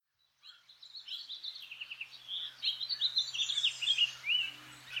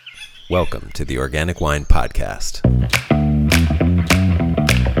Welcome to the Organic Wine Podcast.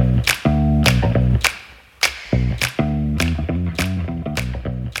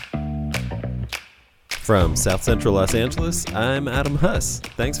 From South Central Los Angeles, I'm Adam Huss.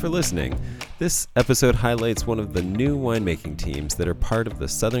 Thanks for listening. This episode highlights one of the new winemaking teams that are part of the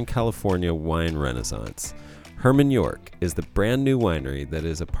Southern California wine renaissance. Herman York is the brand new winery that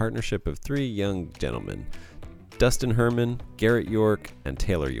is a partnership of three young gentlemen, Dustin Herman, Garrett York, and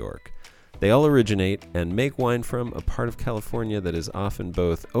Taylor York. They all originate and make wine from a part of California that is often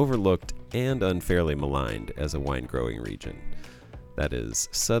both overlooked and unfairly maligned as a wine growing region. That is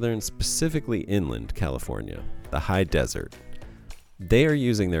southern, specifically inland California, the high desert. They are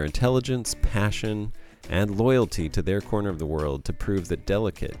using their intelligence, passion, and loyalty to their corner of the world to prove that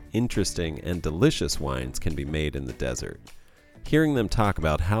delicate, interesting, and delicious wines can be made in the desert. Hearing them talk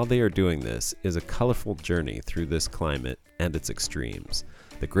about how they are doing this is a colorful journey through this climate and its extremes,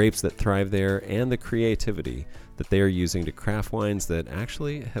 the grapes that thrive there and the creativity that they are using to craft wines that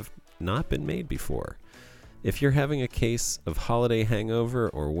actually have not been made before. If you're having a case of holiday hangover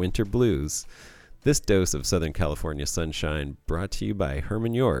or winter blues, this dose of Southern California sunshine brought to you by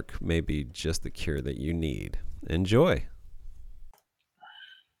Herman York may be just the cure that you need. Enjoy.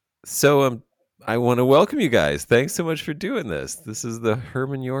 So I want to welcome you guys. Thanks so much for doing this. This is the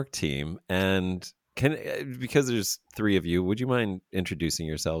Herman York team, and because there's three of you, would you mind introducing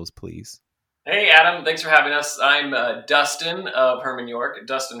yourselves, please? Hey, Adam. Thanks for having us. I'm Dustin of Herman York,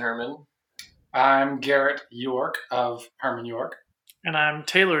 Dustin Herman. I'm Garrett York of Herman York. And I'm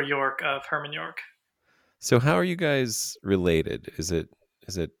Taylor York of Herman York. So how are you guys related? Is it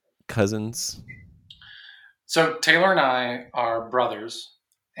cousins? So Taylor and I are brothers,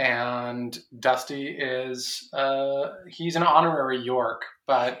 and Dusty is he's an honorary York,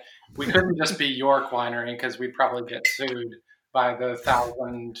 but we couldn't just be York Winery because we'd probably get sued by the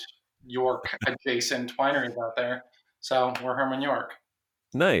 1,000 York adjacent wineries out there. So we're Herman York.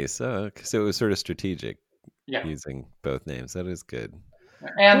 Nice. So it was sort of strategic, Yeah, using both names. That is good.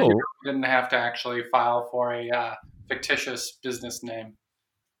 and Cool. we didn't have to actually file for a fictitious business name.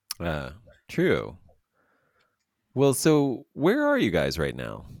 True. Well, so where are you guys right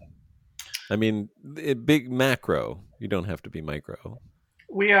now? I mean, big macro. You don't have to be micro.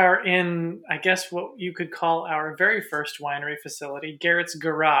 We are in, I guess, what you could call our very first winery facility, Garrett's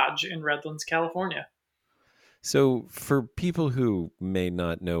Garage in Redlands, California. So for people who may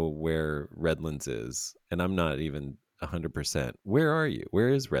not know where Redlands is, and I'm not even 100%, where are you? Where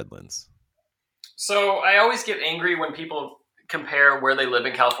is Redlands? So I always get angry when people compare where they live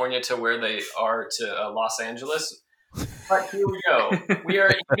in California to where they are to Los Angeles. But here we go. We are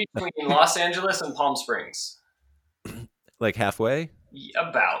in between Los Angeles and Palm Springs. Like halfway?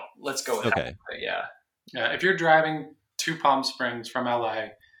 About. Let's go with Okay. halfway, yeah. If you're driving to Palm Springs from LA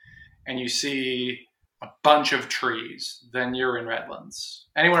and you see a bunch of trees, then you're in Redlands.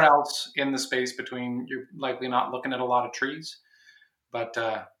 Anywhere else in the space between, you're likely not looking at a lot of trees. But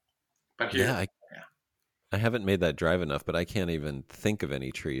here, Yeah, I haven't made that drive enough, but I can't even think of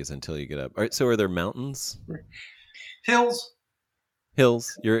any trees until you get up. All right, so are there mountains? hills.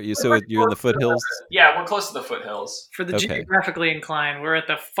 Hills? You're in the foothills? Yeah, we're close to the foothills. For the Okay. geographically inclined, we're at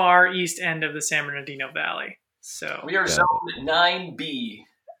the far east end of the San Bernardino Valley. So We are Got zoned 9B.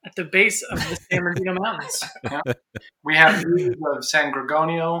 at the base of the San Bernardino Mountains. We have views of San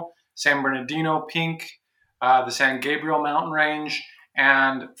Gorgonio, San Bernardino Pink, the San Gabriel Mountain Range,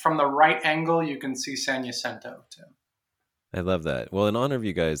 and from the right angle, you can see San Jacinto too. I love that. Well, in honor of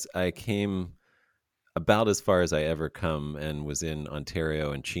you guys, I came about as far as I ever come and was in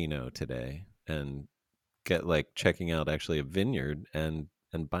Ontario and Chino today and checking out actually a vineyard and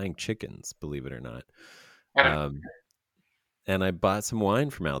buying chickens, believe it or not. And I bought some wine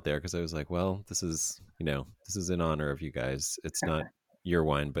from out there because I was like, well, this is in honor of you guys. It's not your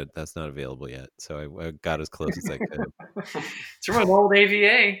wine, but that's not available yet. So I got as close as I could. It's from an old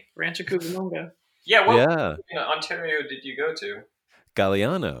AVA, Rancho Cucamonga. Yeah, what Yeah. in Ontario did you go to?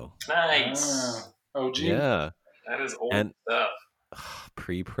 Galliano. Nice. OG. Yeah. That is old And- stuff.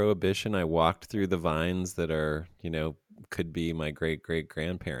 Pre-prohibition, I walked through the vines that are, could be my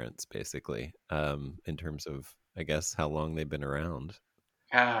great-great-grandparents, basically, in terms of, I guess, how long they've been around.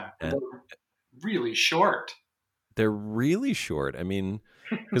 Yeah, And- they're really short. They're really short. I mean,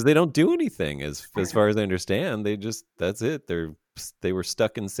 because they don't do anything, as far as I understand. That's it. They were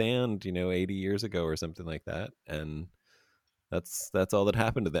stuck in sand, 80 years ago or something like that, and that's all that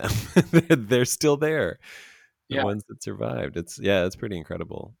happened to them. They're still there. The Yeah. ones that survived. It's pretty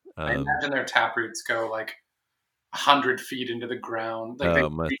incredible. I imagine their tap roots go like 100 feet into the ground. Like they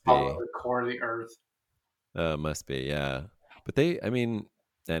must reach all be. the core of the earth. Must be, yeah. But they, I mean,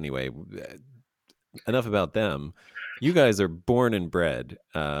 anyway, enough about them. You guys are born and bred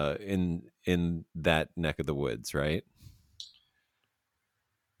in that neck of the woods, right?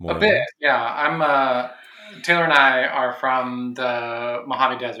 More A or bit, less. yeah. Taylor and I are from the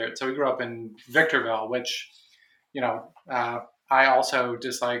Mojave Desert, so we grew up in Victorville, which, you know, I also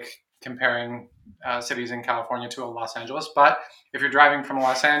dislike comparing cities in California to a Los Angeles. But if you're driving from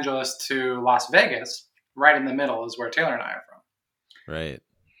Los Angeles to Las Vegas, right in the middle is where Taylor and I are from. Right.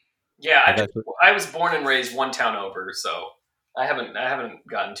 Yeah, I've actually I was born and raised one town over, so I haven't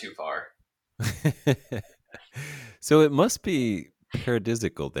gotten too far. So it must be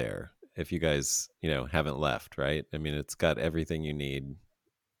paradisical there if you guys, haven't left, right? I mean, it's got everything you need,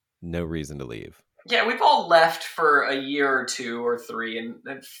 no reason to leave. Yeah, we've all left for a year or two or three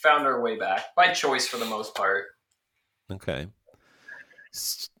and found our way back by choice for the most part. Okay.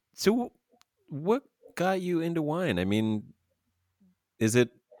 So what got you into wine? I mean, is it,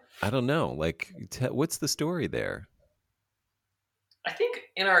 I don't know, like, what's the story there? I think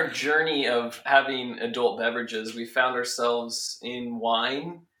in our journey of having adult beverages, we found ourselves in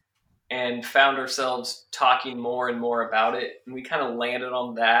wine and found ourselves talking more and more about it. And we kind of landed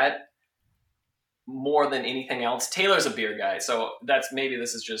on that more than anything else. Taylor's a beer guy, so maybe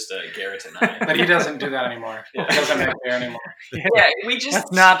this is just Garrett and I. But he doesn't do that anymore. Yeah. He doesn't make beer anymore. Yeah, we just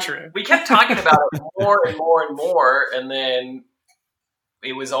That's not true. We kept talking about it more and more and more, and then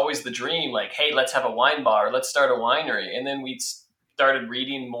it was always the dream, like, hey, let's have a wine bar, let's start a winery. And then we started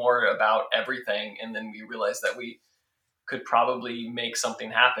reading more about everything, and then we realized that we could probably make something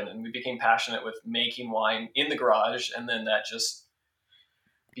happen, and we became passionate with making wine in the garage, and then that just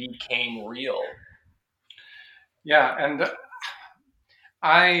became real. Yeah, and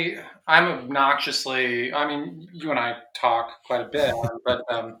I'm obnoxiously. I mean, you and I talk quite a bit, but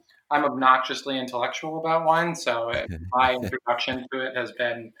I'm obnoxiously intellectual about wine. So my introduction to it has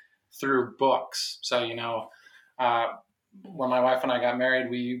been through books. So when my wife and I got married,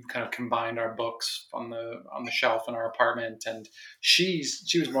 we kind of combined our books on the shelf in our apartment. And she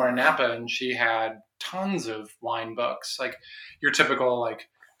was born in Napa, and she had tons of wine books, like your typical like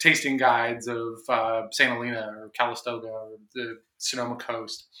tasting guides of St. Helena or Calistoga or the Sonoma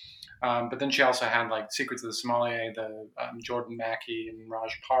Coast. But then she also had like Secrets of the Sommelier, the Jordan Mackey and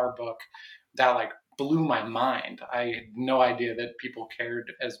Raj Parr book that like blew my mind. I had no idea that people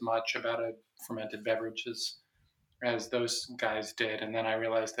cared as much about a fermented beverage as those guys did. And then I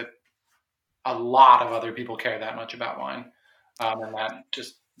realized that a lot of other people care that much about wine. And that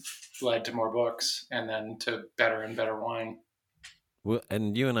just led to more books and then to better and better wine. Well,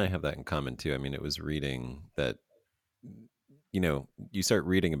 and you and I have that in common too. I mean, it was reading that, you start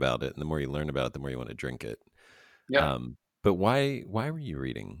reading about it, and the more you learn about it, the more you want to drink it. Yeah. But why were you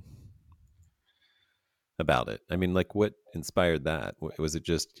reading about it? I mean, like, what inspired that? Was it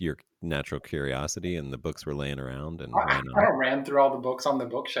just your natural curiosity and the books were laying around, and why I not? ran through all the books on the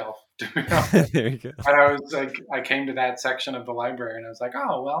bookshelf. There you go. And I was like, I came to that section of the library and I was like,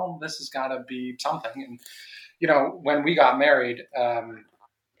 oh, well, this has got to be something. And, when we got married,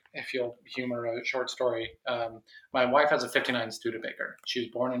 if you'll humor a short story, my wife has a 59 Studebaker. She was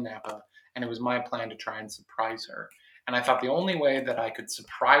born in Napa, and it was my plan to try and surprise her. And I thought the only way that I could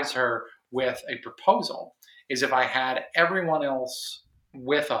surprise her with a proposal is if I had everyone else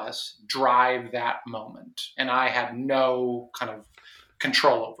with us drive that moment. And I had no kind of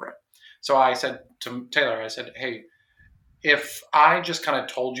control over it. So I said to Taylor, I said, hey, if I just kind of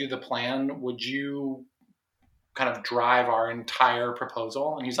told you the plan, would you kind of drive our entire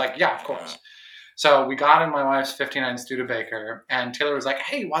proposal? And he's like, yeah, of course. So we got in my wife's 59 Studebaker, and Taylor was like,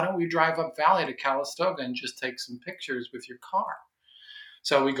 hey, why don't we drive up valley to Calistoga and just take some pictures with your car?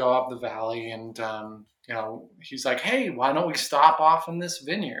 So we go up the valley, and he's like, hey, why don't we stop off in this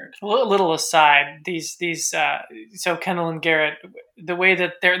vineyard? A little aside, these so Kendall and Garrett, the way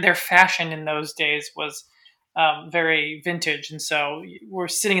that their fashion in those days was very vintage, and so we're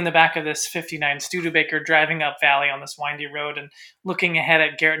sitting in the back of this 59 Studebaker driving up valley on this windy road and looking ahead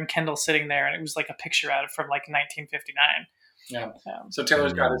at Garrett and Kendall sitting there, and it was like a picture out of from like 1959. Yeah. So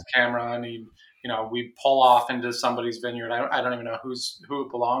Taylor's got his camera, and we pull off into somebody's vineyard. I don't even know who it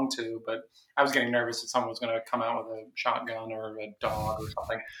belonged to, but I was getting nervous that someone was going to come out with a shotgun or a dog or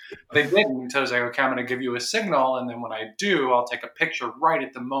something. They didn't. So I was like, okay, I'm going to give you a signal, and then when I do, I'll take a picture right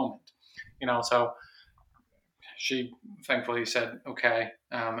at the moment. So she thankfully said okay,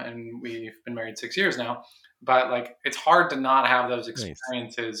 and we've been married 6 years now. But like, it's hard to not have those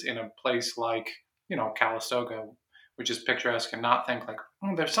experiences in a place like Calistoga, which is picturesque, and not think like,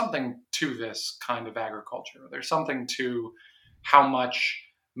 there's something to this kind of agriculture. There's something to how much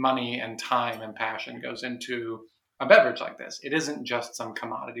money and time and passion goes into a beverage like this. It isn't just some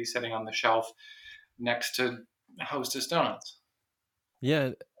commodity sitting on the shelf next to Hostess donuts. Yeah,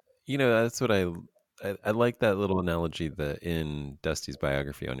 that's what I like that little analogy that in Dusty's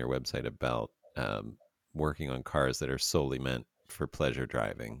biography on your website about working on cars that are solely meant for pleasure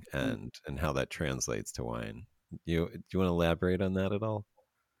driving and how that translates to wine. Do you want to elaborate on that at all?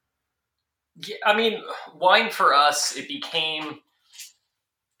 Yeah, I mean, wine for us, it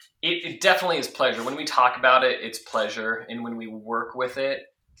definitely is pleasure. When we talk about it, it's pleasure. And when we work with it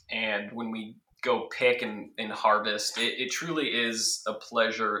and when we go pick and harvest, it truly is a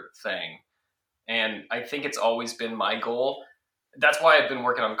pleasure thing. And I think it's always been my goal. That's why I've been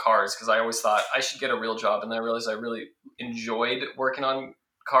working on cars, because I always thought I should get a real job. And then I realized I really enjoyed working on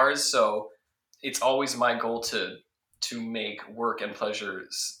cars. So it's always my goal to make work and pleasure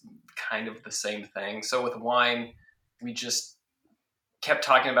kind of the same thing. So with wine, we just kept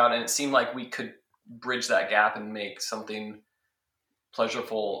talking about it, and it seemed like we could bridge that gap and make something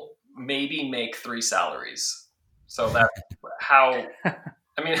pleasurable, maybe make 3 salaries. So that's how,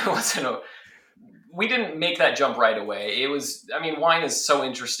 I mean, it wasn't we didn't make that jump right away. It was, I mean, wine is so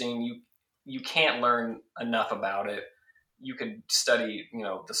interesting. You can't learn enough about it. You could study,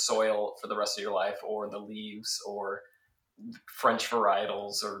 the soil for the rest of your life, or the leaves, or French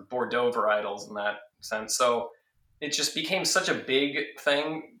varietals, or Bordeaux varietals in that sense. So it just became such a big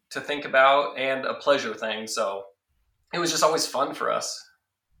thing to think about and a pleasure thing. So it was just always fun for us.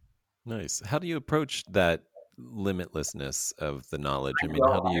 Nice. How do you approach that limitlessness of the knowledge? I mean,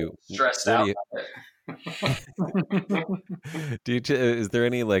 how do you stressed out? Is there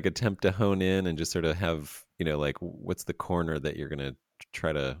any like attempt to hone in and just sort of have, like what's the corner that you're going to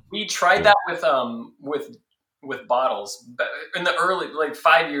try to? We tried that with bottles in the early, like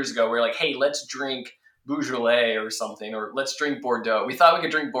 5 years ago. We were like, hey, let's drink Beaujolais or something, or let's drink Bordeaux. We thought we could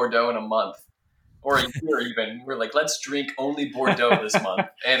drink Bordeaux in a month or a year even. We're like, let's drink only Bordeaux this month.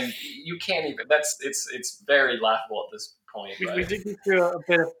 And you can't even, it's very laughable at this point. We did get through a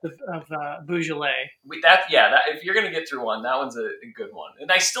bit of Beaujolais. If you're going to get through one, that one's a good one.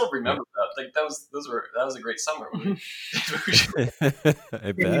 And I still remember that. Like that was a great summer. When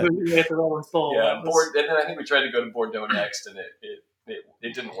I bet. Yeah. And then I think we tried to go to Bordeaux next, and it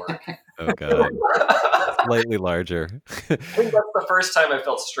didn't work. Oh god. Slightly larger. I think that's the first time I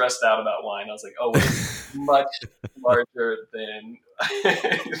felt stressed out about wine. I was like, oh, it's much larger than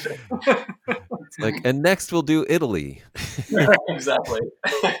it's like, and next we'll do Italy. Exactly.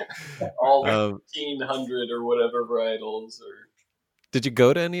 All 1,500 or whatever varietals. Or did you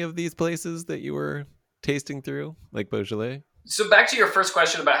go to any of these places that you were tasting through, like Beaujolais? So back to your first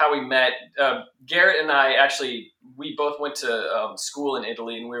question about how we met, Garrett and I we both went to school in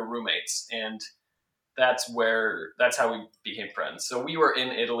Italy, and we were roommates, and that's how we became friends. So we were in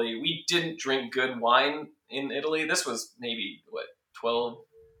Italy. We didn't drink good wine in Italy. This was maybe 12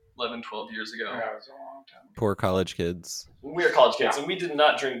 years ago. Yeah, it was a long time. Poor college kids. We were college kids, and we did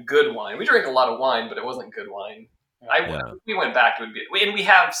not drink good wine. We drank a lot of wine, but it wasn't good wine. We went back. And we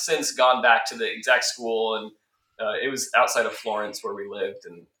have since gone back to the exact school, and it was outside of Florence where we lived,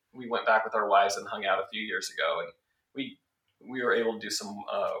 and we went back with our wives and hung out a few years ago, and we were able to do some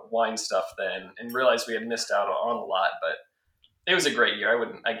wine stuff then, and realized we had missed out on a lot, but it was a great year. I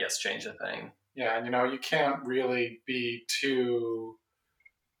wouldn't, I guess, change a thing. Yeah, and you can't really be too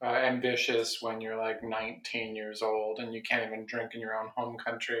ambitious when you're like 19 years old, and you can't even drink in your own home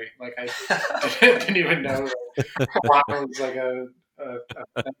country. Like I didn't even know wine was like a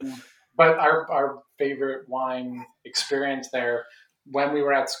thing. But our favorite wine experience there when we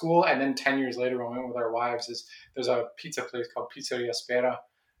were at school, and then 10 years later when we went with our wives, is there's a pizza place called Pizzeria Spera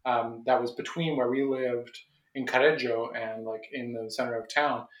that was between where we lived in Careggio and like in the center of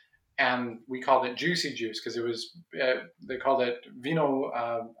town. And we called it Juicy Juice because it was, they called it Vino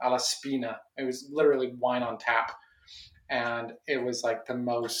alla Spina. It was literally wine on tap. And it was like the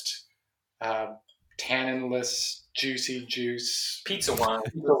most tanninless, juicy juice pizza wine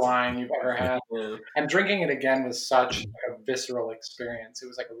you've ever had. And drinking it again was such a visceral experience. It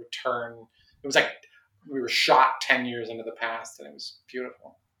was like a return. It was like we were shot 10 years into the past, and it was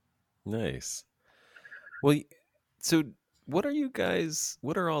beautiful. Nice. Well, so what are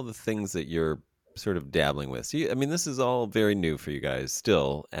all the things that you're sort of dabbling with? So I mean, this is all very new for you guys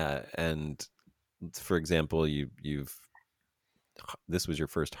still. And for example, this was your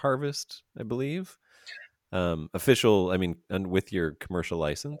first harvest, I believe. Official, I mean, and with your commercial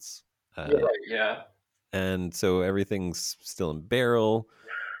license. Yeah. And so everything's still in barrel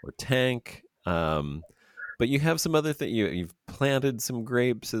or tank. But you have some other thing. You've planted some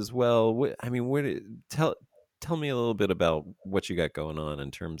grapes as well. I mean, tell me a little bit about what you got going on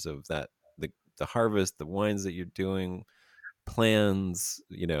in terms of that, the the harvest, the wines that you're doing, plans,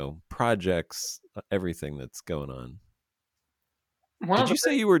 projects, everything that's going on. Did you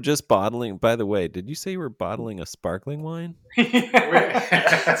say you were just bottling? By the way, did you say you were bottling a sparkling wine? Kind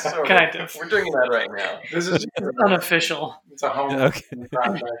of. We're doing that right now. This is unofficial. It's a home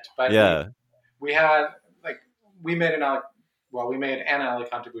project, but Yeah. we had we made an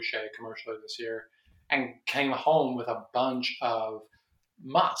Alicante Boucher commercially this year, and came home with a bunch of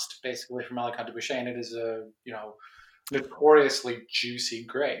must, basically from Alicante Boucher, and it is a notoriously juicy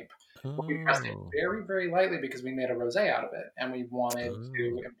grape. But we pressed it very, very lightly because we made a rosé out of it, and we wanted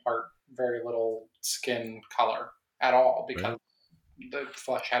to impart very little skin color at all because the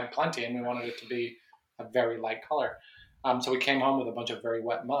flesh had plenty, and we wanted it to be a very light color. So we came home with a bunch of very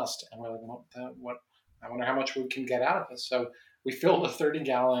wet must, and we're like, what? I wonder how much we can get out of this. So we filled a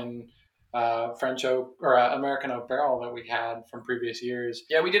 30-gallon French oak or American oak barrel that we had from previous years.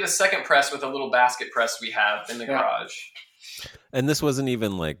 Yeah, we did a second press with a little basket press we have in the garage. And this wasn't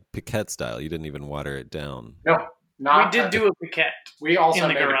even like piquette style. You didn't even water it down. No, not. We did do a piquette. We also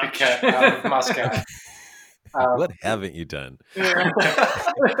made garage. a piquette out of Muscat. What haven't you done?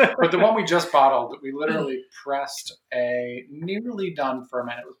 But the one we just bottled, we literally pressed a nearly done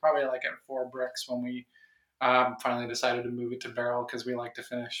ferment. It was probably like at 4 bricks when we finally decided to move it to barrel because we like to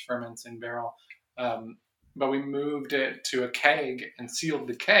finish ferments in barrel. But we moved it to a keg and sealed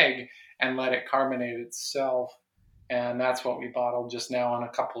the keg and let it carbonate itself. And that's what we bottled just now on a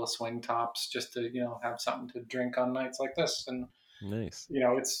couple of swing tops, just to have something to drink on nights like this. And nice.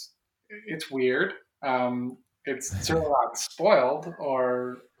 It's weird. It's certainly not spoiled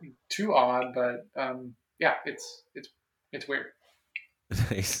or too odd, but it's weird.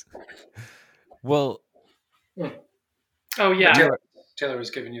 Nice. Well. Oh yeah. Taylor was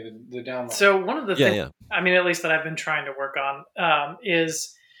giving you the download. So one of the things, I mean, at least that I've been trying to work on,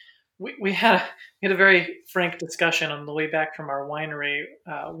 is we had a very frank discussion on the way back from our winery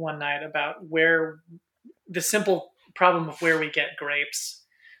one night about where the simple problem of where we get grapes.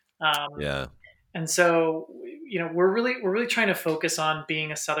 And so, we're really trying to focus on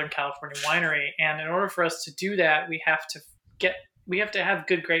being a Southern California winery, and in order for us to do that, we have to have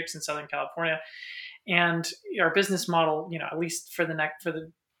good grapes in Southern California. And our business model, at least for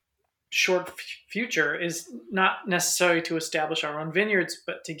the short future, is not necessarily to establish our own vineyards,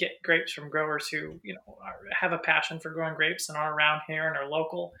 but to get grapes from growers who, have a passion for growing grapes and are around here and are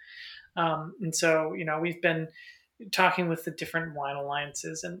local. And so, we've been talking with the different wine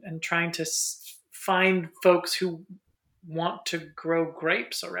alliances and trying to find folks who want to grow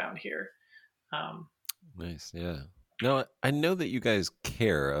grapes around here. Nice. Yeah. No, I know that you guys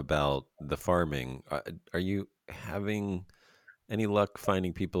care about the farming. Are you having any luck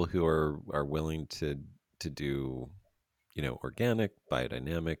finding people who are willing to do, organic,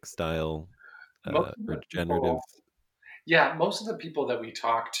 biodynamic style, regenerative? Most of the people that we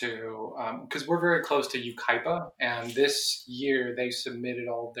talk to, because we're very close to Yucaipa, and this year they submitted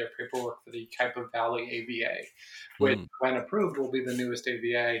all of their paperwork for the Yucaipa Valley AVA, which, when approved, will be the newest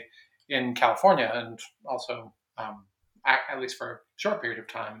AVA in California, and also, at least for a short period of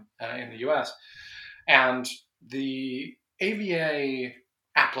time, in the U.S. And the AVA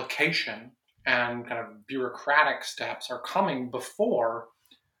application and kind of bureaucratic steps are coming before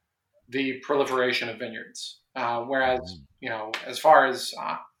the proliferation of vineyards. Whereas, as far as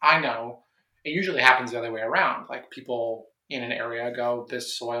I know, it usually happens the other way around. Like, people in an area go,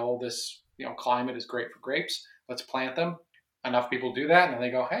 this soil, this climate is great for grapes. Let's plant them. Enough people do that, and then they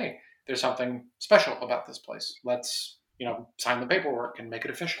go, hey, there's something special about this place. Let's sign the paperwork and make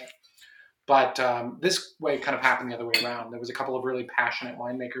it official. But this way kind of happened the other way around. There was a couple of really passionate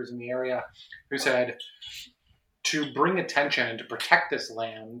winemakers in the area who said, to bring attention and to protect this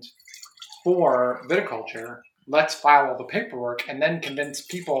land for viticulture, let's file all the paperwork and then convince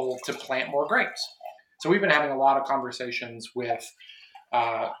people to plant more grapes. So we've been having a lot of conversations with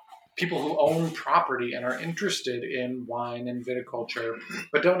people who own property and are interested in wine and viticulture,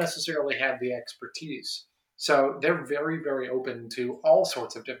 but don't necessarily have the expertise. So they're very, very open to all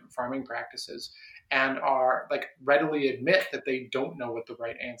sorts of different farming practices and are readily admit that they don't know what the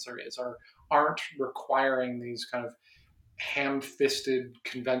right answer is, or aren't requiring these kind of ham-fisted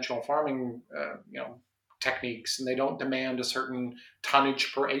conventional farming, techniques, and they don't demand a certain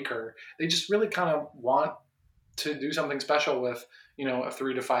tonnage per acre. They just really kind of want to do something special with, a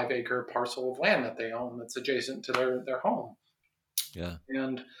 3 to 5 acre parcel of land that they own that's adjacent to their home. Yeah.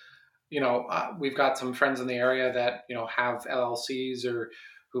 And, we've got some friends in the area that, have LLCs or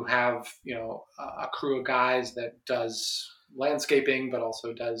who have, a crew of guys that does landscaping, but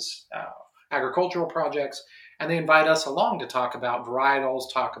also does agricultural projects. And they invite us along to talk about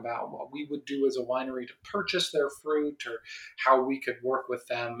varietals, talk about what we would do as a winery to purchase their fruit, or how we could work with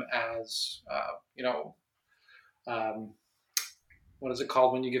them as, what is it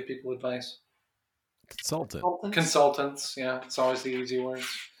called when you give people advice? Consultant. Consultants. Yeah, it's always the easy words.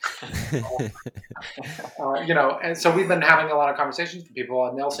 And so we've been having a lot of conversations with people,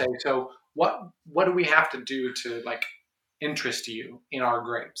 and they'll say, so what do we have to do to like interest you in our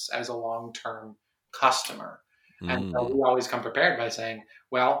grapes as a long-term customer? And so we always come prepared by saying,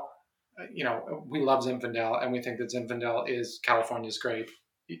 well, we love Zinfandel, and we think that Zinfandel is California's grape,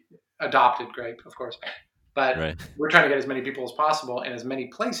 adopted grape, of course. But we're trying to get as many people as possible in as many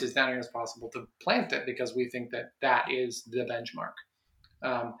places down here as possible to plant it, because we think that that is the benchmark.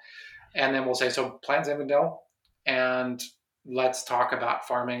 And then we'll say, so plant Zinfandel, and let's talk about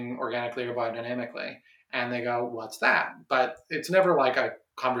farming organically or biodynamically. And they go, what's that? But it's never like a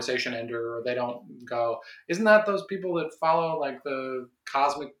conversation ender, or they don't go, isn't that those people that follow like the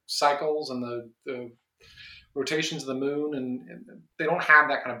cosmic cycles and the rotations of the moon? And they don't have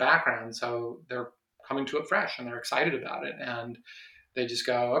that kind of background. So they're coming to it fresh, and they're excited about it. And they just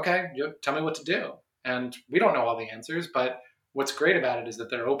go, okay, tell me what to do. And we don't know all the answers, but what's great about it is that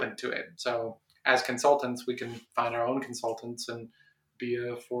they're open to it. So as consultants, we can find our own consultants and be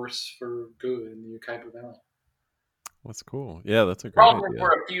a force for good in the Yucaipa Valley. That's cool. Yeah, that's a great Probably idea.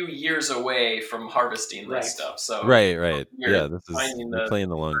 we're a few years away from harvesting this stuff. So right. Yeah, this is we're playing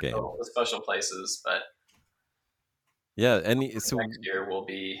the long game. The special places, but yeah, and so next year we'll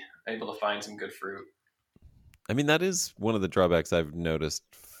be able to find some good fruit. I mean, that is one of the drawbacks I've noticed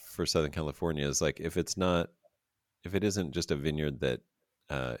for Southern California is like if it isn't just a vineyard that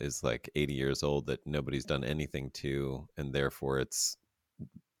is like 80 years old that nobody's done anything to, and therefore it's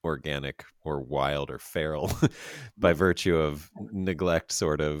organic or wild or feral by virtue of neglect,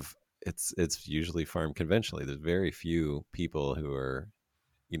 sort of, it's usually farmed conventionally. There's very few people who are,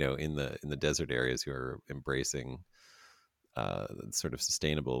 in the desert areas who are embracing sort of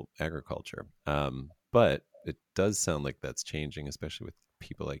sustainable agriculture. But it does sound like that's changing, especially with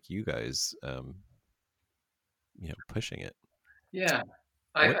people like you guys, pushing it. Yeah,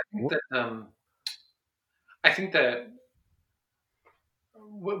 I think that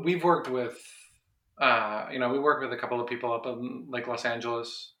we've worked with, we worked with a couple of people up in Lake Los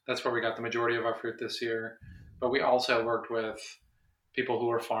Angeles. That's where we got the majority of our fruit this year. But we also worked with people who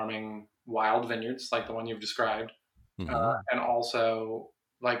are farming wild vineyards, like the one you've described, and also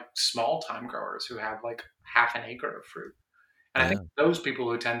like small time growers who have like half an acre of fruit. And I think those people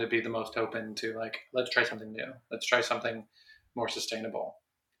who tend to be the most open to like, let's try something new. Let's try something more sustainable.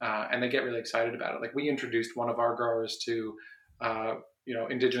 And they get really excited about it. Like we introduced one of our growers to,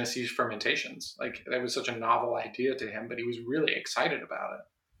 indigenous yeast fermentations. Like that was such a novel idea to him, but he was really excited about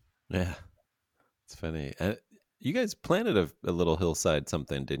it. Yeah. It's funny. You guys planted a little hillside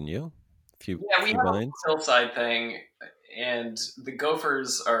something, didn't you? We have a hillside thing, and the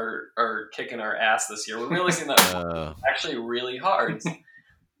gophers are kicking our ass this year. We're realizing that actually really hard.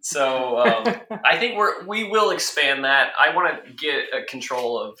 So I think we will expand that. I want to get a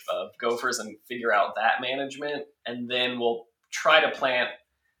control of gophers and figure out that management, and then we'll try to plant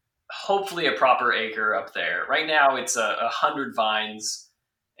hopefully a proper acre up there. Right now it's 100 vines,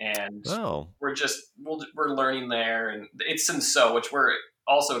 and we're learning there, and it's Cinsault, which we're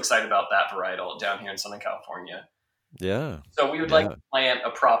also excited about that varietal down here in Southern California. Yeah. So we would like to plant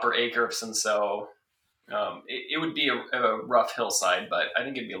a proper acre of Cinsault. It would be a rough hillside, but I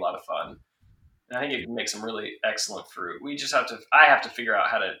think it'd be a lot of fun. And I think it can make some really excellent fruit. I have to figure out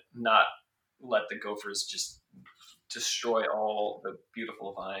how to not let the gophers just destroy all the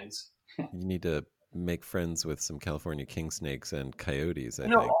beautiful vines. You need to make friends with some California king snakes and coyotes. I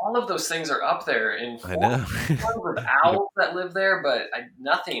think all of those things are up there in Florida. I know. With owls that live there, but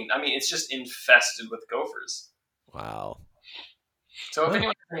nothing. I mean, it's just infested with gophers. Wow. So if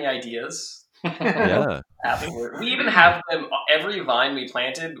anyone has any ideas, yeah, we even have them. Every vine we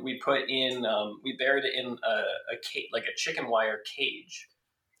planted, we put in. We buried it in a cage, like a chicken wire cage.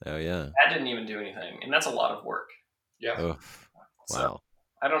 Oh yeah. That didn't even do anything, and that's a lot of work. Yeah. Oh, so, wow.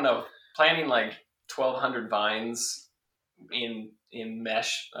 I don't know. Planting like 1,200 vines in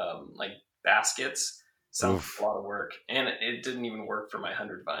mesh, like baskets, sounds like a lot of work, and it didn't even work for my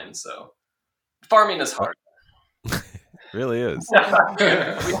 100 vines. So farming is hard. Really is.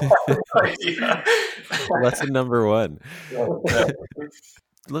 Lesson number 1.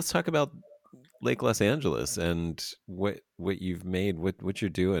 Let's talk about Lake Los Angeles and what you've made, what you're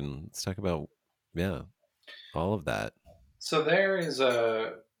doing. Let's talk about all of that. So there is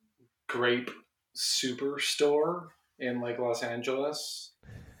a grape superstore in Lake Los Angeles.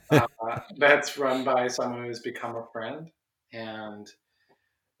 That's run by someone who's become a friend. And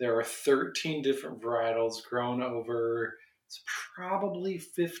there are 13 different varietals grown over, it's probably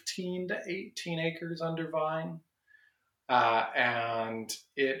 15 to 18 acres under vine. And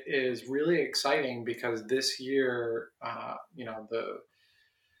it is really exciting because this year,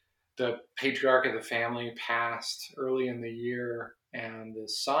 the patriarch of the family passed early in the year, and the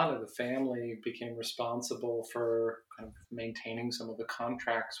son of the family became responsible for kind of maintaining some of the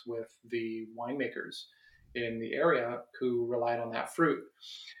contracts with the winemakers in the area who relied on that fruit.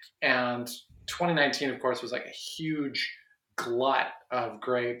 And 2019, of course, was like a huge glut of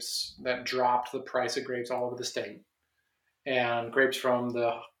grapes that dropped the price of grapes all over the state. And grapes from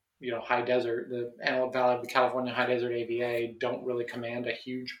the high desert, the Antelope Valley of the California High Desert AVA, don't really command a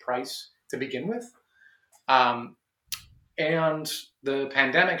huge price to begin with. And the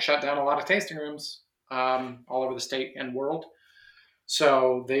pandemic shut down a lot of tasting rooms all over the state and world.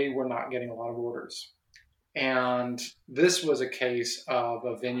 So they were not getting a lot of orders. And this was a case of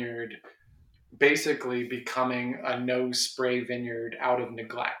a vineyard basically becoming a no spray vineyard out of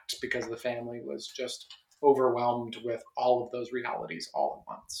neglect because the family was just overwhelmed with all of those realities all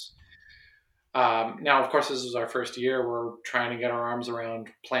at once. Now, of course, this is our first year. We're trying to get our arms around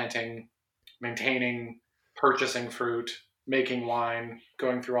planting, maintaining, purchasing fruit, making wine,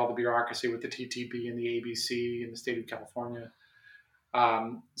 going through all the bureaucracy with the TTB and the ABC in the state of California.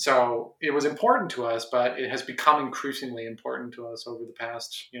 So it was important to us, but it has become increasingly important to us over the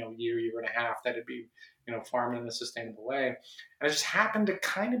past, year and a half that it be, farmed in a sustainable way. And it just happened to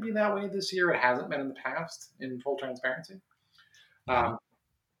kind of be that way this year. It hasn't been in the past, in full transparency.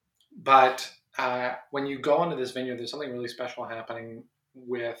 But when you go into this vineyard, there's something really special happening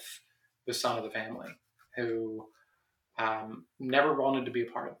with the son of the family who never wanted to be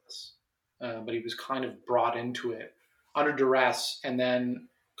a part of this, but he was kind of brought into it under duress, and then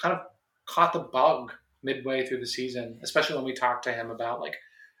kind of caught the bug midway through the season, especially when we talked to him about like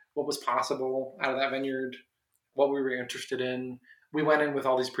what was possible out of that vineyard, what we were interested in. We went in with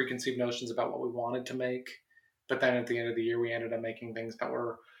all these preconceived notions about what we wanted to make, but then at the end of the year, we ended up making things that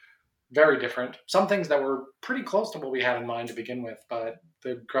were very different. Some things that were pretty close to what we had in mind to begin with, but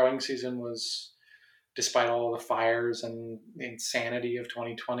the growing season was, despite all the fires and the insanity of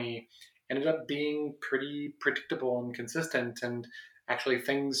 2020, ended up being pretty predictable and consistent. And actually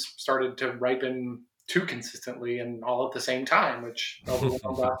things started to ripen too consistently and all at the same time, which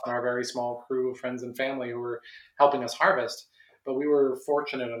overwhelmed us and our very small crew of friends and family who were helping us harvest. But we were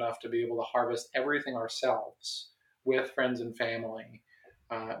fortunate enough to be able to harvest everything ourselves with friends and family.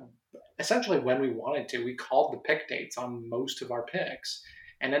 Essentially when we wanted to. We called the pick dates on most of our picks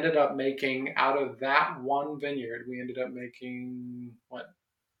and ended up making, out of that one vineyard, we ended up making,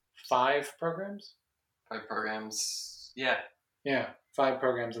 5 programs? 5 programs. Yeah. Yeah, 5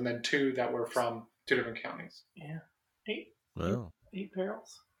 programs, and then 2 that were from 2 different counties. Yeah. 8. Wow. 8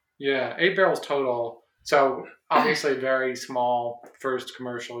 barrels. Yeah, 8 barrels total. So obviously very small first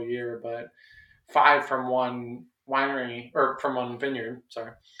commercial year, but 5 from one winery, or from one vineyard,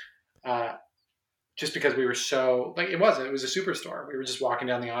 sorry. Just because we were so, like, it was a superstore. We were just walking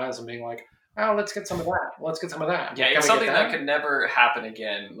down the aisles and being like, oh, let's get some of that. Let's get some of that. Yeah, it's something that could never happen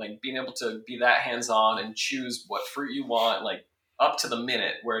again. Like being able to be that hands-on and choose what fruit you want, like up to the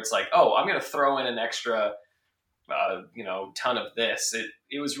minute, where it's like, oh, I'm going to throw in an extra, ton of this.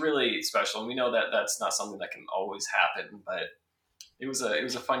 It was really special. And we know that that's not something that can always happen, but it was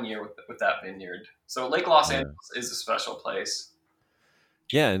a fun year with that vineyard. So Lake Los Angeles is a special place.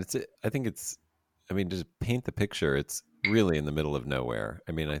 Yeah, and to paint the picture, it's really in the middle of nowhere.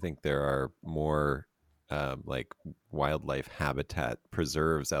 I mean, I think there are more like wildlife habitat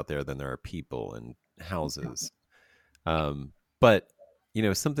preserves out there than there are people and houses. But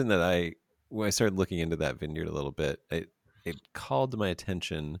something that when I started looking into that vineyard a little bit, it called to my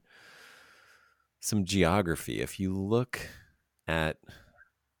attention some geography. If you look at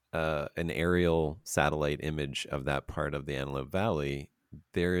an aerial satellite image of that part of the Antelope Valley,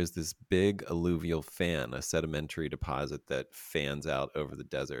 there is this big alluvial fan, a sedimentary deposit that fans out over the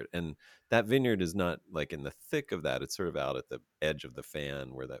desert. And that vineyard is not like in the thick of that. It's sort of out at the edge of the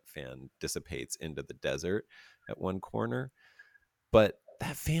fan where that fan dissipates into the desert at one corner. But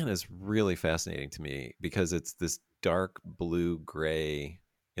that fan is really fascinating to me because it's this dark blue gray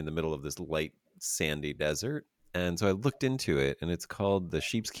in the middle of this light sandy desert. And so I looked into it, and it's called the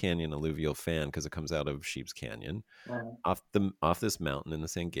Sheep's Canyon Alluvial Fan because it comes out of Sheep's Canyon, off this mountain in the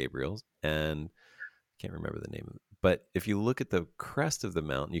San Gabriels, and I can't remember the name of it. But if you look at the crest of the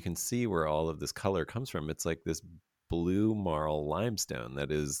mountain, you can see where all of this color comes from. It's like this blue marl limestone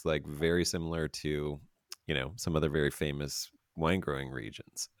that is like very similar to, some other very famous wine growing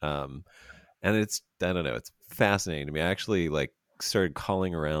regions. And it's, I don't know, it's fascinating to me. I actually like started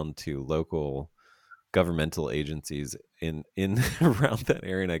calling around to local governmental agencies in around that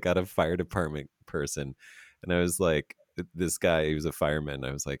area, and I got a fire department person, and I was like, this guy, he was a fireman.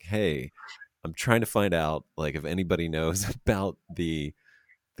 I was like, hey, I'm trying to find out like if anybody knows about the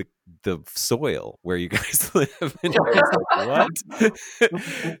the soil where you guys live. And he was like, what?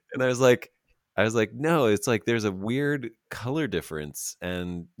 And I was like, no, it's like there's a weird color difference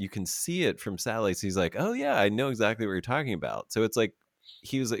and you can see it from satellites. He's like, oh yeah, I know exactly what you're talking about. So it's like,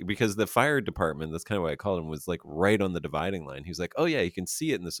 he was like, because the fire department, that's kind of what I called him, was like right on the dividing line. He was like, oh yeah, you can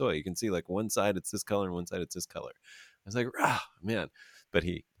see it in the soil. You can see like one side it's this color and one side it's this color. I was like, ah, man. But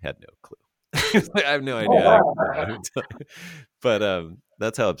he had no clue. I have no idea. But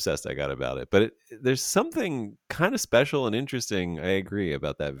that's how obsessed I got about it. But there's something kind of special and interesting. I agree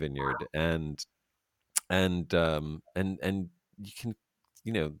about that vineyard, and you can,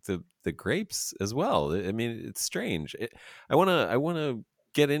 you know, the grapes as well. I mean, it's strange. I wanna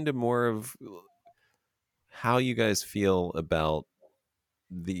get into more of how you guys feel about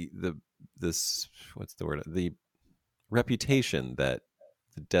the this, what's the word, the reputation that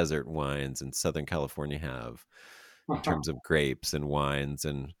the desert wines in Southern California have in terms of grapes and wines.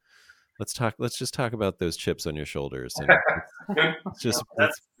 And let's just talk about those chips on your shoulders, and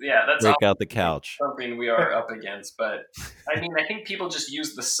let's break out the couch. Something we are up against. But I mean, I think people just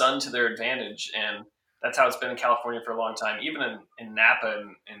use the sun to their advantage, and that's how it's been in California for a long time. Even in Napa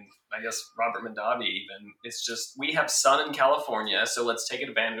and I guess Robert Mondavi even, it's just, we have sun in California, so let's take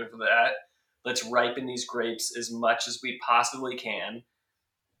advantage of that. Let's ripen these grapes as much as we possibly can.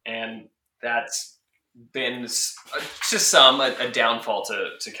 And that's been to some a downfall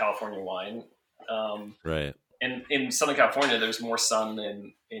to California wine. Right. And in Southern California, there's more sun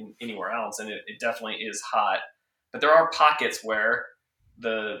than in anywhere else, and it definitely is hot. But there are pockets where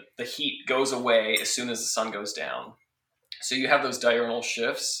the heat goes away as soon as the sun goes down. So you have those diurnal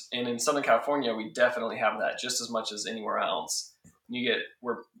shifts, and in Southern California, we definitely have that just as much as anywhere else.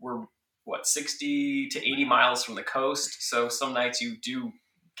 We're what, 60 to 80 miles from the coast, so some nights you do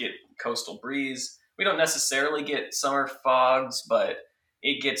get coastal breeze. We don't necessarily get summer fogs, but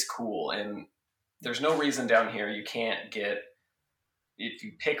it gets cool, and there's no reason down here you can't get, if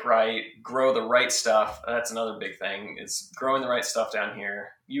you pick right, grow the right stuff. That's another big thing, is growing the right stuff down here.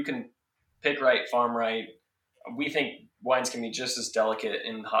 You can pick right, farm right. We think wines can be just as delicate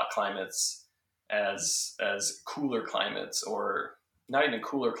in hot climates as cooler climates, or not even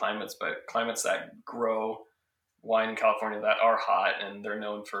cooler climates, but climates that grow wine in California that are hot, and they're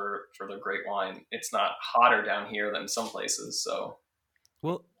known for their great wine. It's not hotter down here than some places. So,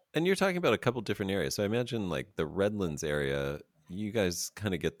 well, and you're talking about a couple different areas. So I imagine like the Redlands area, you guys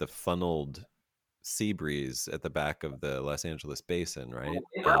kind of get the funneled sea breeze at the back of the Los Angeles basin, right?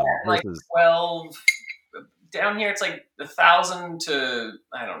 Like 12 down here, it's like 1,000 to,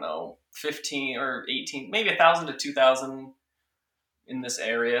 I don't know, 15 or 18, maybe 1,000 to 2,000 in this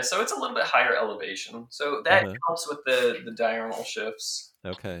area. So it's a little bit higher elevation. So that helps with the diurnal shifts.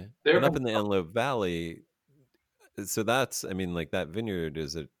 Okay. And up in the Antelope Valley, so that's, I mean, like that vineyard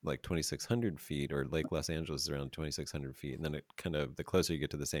is at like 2,600 feet, or Lake Los Angeles is around 2,600 feet. And then it kind of, the closer you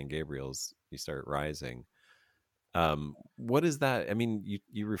get to the San Gabriels, you start rising. What is that? I mean,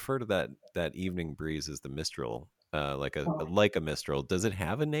 you refer to that evening breeze as the Mistral, like a Mistral. Does it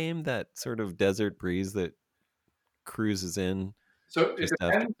have a name, that sort of desert breeze that cruises in? So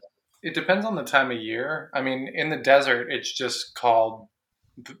it depends on the time of year. I mean, in the desert, it's just called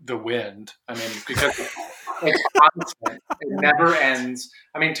the wind. I mean, because it's constant. It never ends.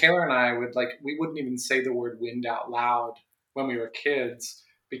 I mean, Taylor and I we wouldn't even say the word wind out loud when we were kids,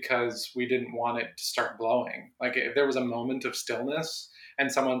 because we didn't want it to start blowing. Like if there was a moment of stillness and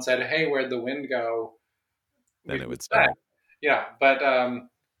someone said, "Hey, where'd the wind go?" Then it would start. Yeah, but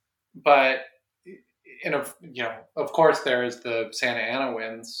of course there is the Santa Ana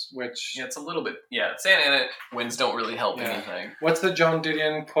winds, which it's a little bit, Santa Ana winds don't really help anything. What's the Joan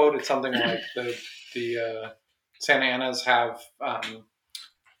Didion quote? It's something like the Santa Anas have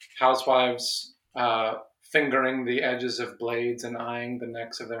housewives fingering the edges of blades and eyeing the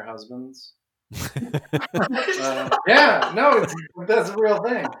necks of their husbands. That's a real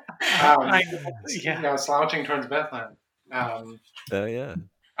thing. Slouching towards Bethlehem.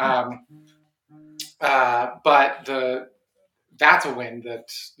 But that's a wind that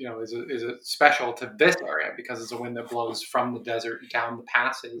is a special to this area, because it's a wind that blows from the desert down the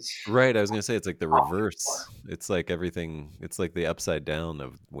passes. Right. I was going to say it's like the reverse. It's like everything. It's like the upside down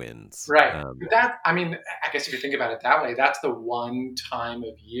of winds. Right. I guess if you think about it that way, that's the one time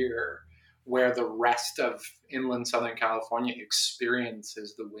of year where the rest of inland Southern California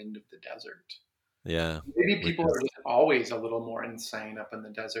experiences the wind of the desert. Yeah. Maybe people are just always a little more insane up in the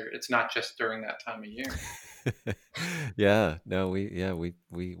desert. It's not just during that time of year. Yeah. No,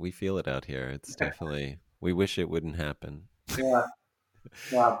 we feel it out here. It's definitely, we wish it wouldn't happen. Yeah.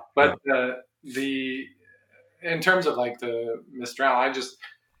 Yeah. But the in terms of like the Mistral, I just,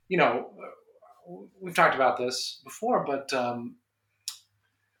 we've talked about this before, but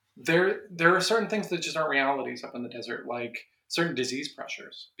there are certain things that just aren't realities up in the desert, like certain disease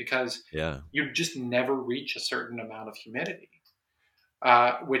pressures, because you just never reach a certain amount of humidity,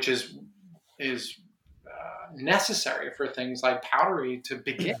 which is necessary for things like powdery to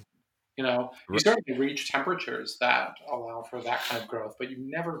begin. You certainly reach temperatures that allow for that kind of growth, but you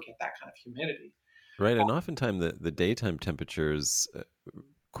never get that kind of humidity. Right, and oftentimes the daytime temperatures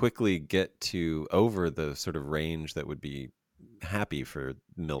quickly get to over the sort of range that would be happy for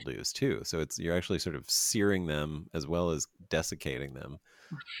mildews too. So you're actually sort of searing them as well as desiccating them.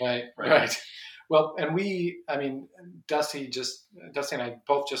 Right. Well, and Dusty and I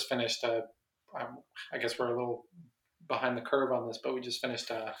both just finished I guess we're a little behind the curve on this, but we just finished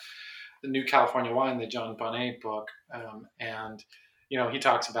the New California Wine, the John Bonnet book. And he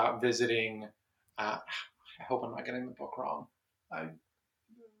talks about visiting, I hope I'm not getting the book wrong. I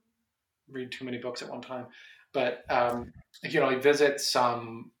read too many books at one time, but he visits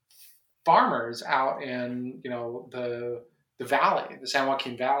some farmers out in the valley, the San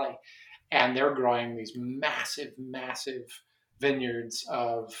Joaquin Valley, and they're growing these massive vineyards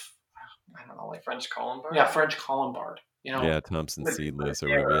of, I don't know, like French Colombard. Yeah, French Colombard. Thompson Seedless or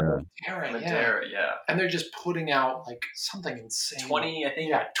Madeira, yeah. And they're just putting out like something insane. 20, I think.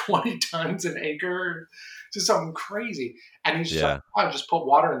 Yeah, 20 tons an acre. Just something crazy. And he's just like, oh, just put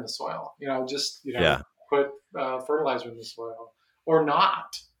water in the soil. Put fertilizer in the soil. Or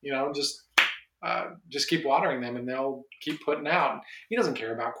not. Just keep watering them and they'll keep putting out. He doesn't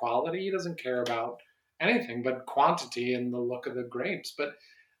care about quality. He doesn't care about anything but quantity and the look of the grapes. But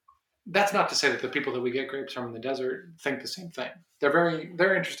that's not to say that the people that we get grapes from in the desert think the same thing.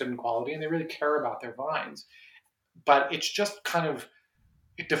 They're interested in quality and they really care about their vines. But it's just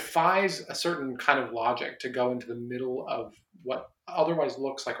it defies a certain kind of logic to go into the middle of what otherwise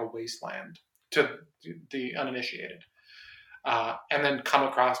looks like a wasteland to the uninitiated. And then come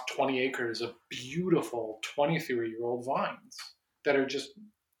across 20 acres of beautiful 23-year-old vines that are just,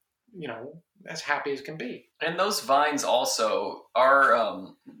 as happy as can be. And those vines also are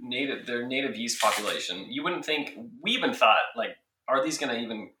native. They're native yeast population. You wouldn't think, we even thought, like, are these going to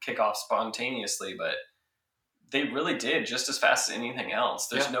even kick off spontaneously? But they really did just as fast as anything else.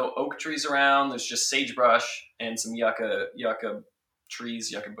 There's no oak trees around. There's just sagebrush and some yucca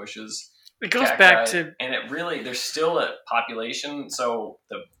trees, yucca bushes. It goes back to, and it really, there's still a population. So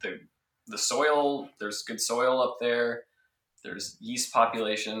the soil, there's good soil up there. There's yeast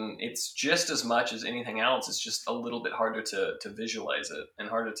population. It's just as much as anything else. It's just a little bit harder to visualize it and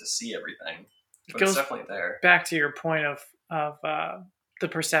harder to see everything. But it's definitely there. Back to your point of the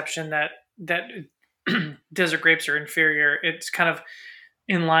perception that desert grapes are inferior. It's kind of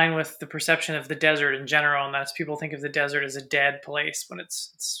in line with the perception of the desert in general, and that's people think of the desert as a dead place when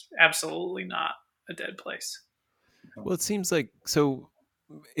it's absolutely not a dead place. Well, it seems like so.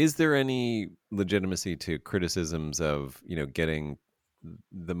 Is there any legitimacy to criticisms of getting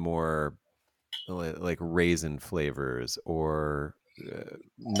the more like raisin flavors or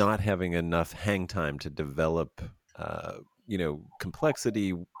not having enough hang time to develop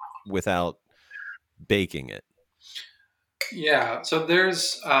complexity without baking it? Yeah, so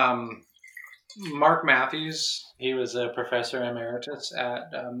there's Mark Matthews. He was a professor emeritus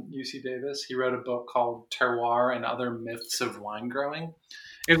at UC Davis. He wrote a book called Terroir and Other Myths of Wine Growing.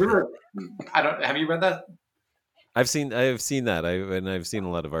 It really, have you read that? I've seen that. I've seen a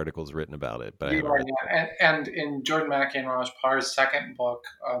lot of articles written about it, but I haven't read it. And in Jordan Mackey and Raj Parr's second book,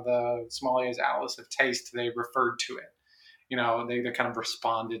 The Sommelier's Atlas of Taste, they referred to it. They kind of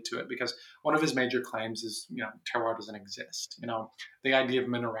responded to it because one of his major claims is, terroir doesn't exist. The idea of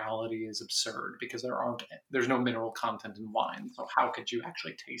minerality is absurd because there's no mineral content in wine. So how could you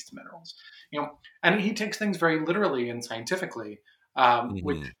actually taste minerals? And he takes things very literally and scientifically,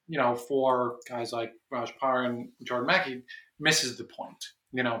 which, for guys like Raj Parr and Jordan Mackey misses the point.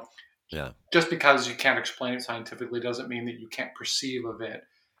 Just because you can't explain it scientifically doesn't mean that you can't perceive of it,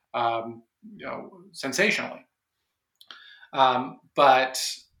 sensationally. But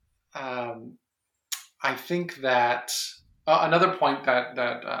I think that another point that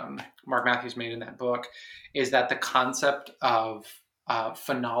Mark Matthews made in that book is that the concept of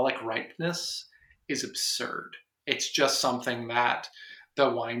phenolic ripeness is absurd. It's just something that the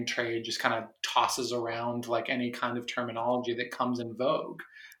wine trade just kind of tosses around like any kind of terminology that comes in vogue.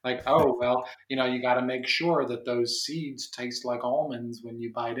 Like, oh, well, you got to make sure that those seeds taste like almonds when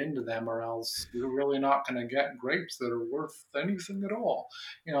you bite into them, or else you're really not going to get grapes that are worth anything at all.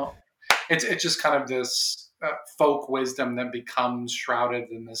 It's just kind of this folk wisdom that becomes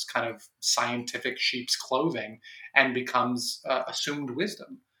shrouded in this kind of scientific sheep's clothing and becomes assumed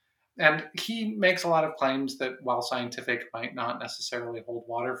wisdom. And he makes a lot of claims that, while scientific, might not necessarily hold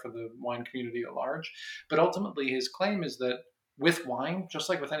water for the wine community at large. But ultimately, his claim is that with wine, just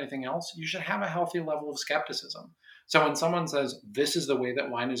like with anything else, you should have a healthy level of skepticism. So when someone says, this is the way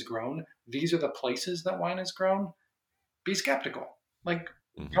that wine is grown, these are the places that wine is grown, be skeptical. Like,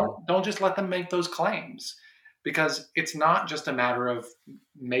 don't just let them make those claims, because it's not just a matter of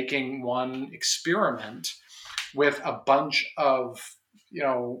making one experiment with a bunch of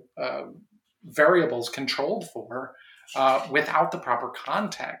variables controlled for without the proper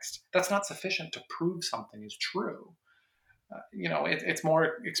context. That's not sufficient to prove something is true. It's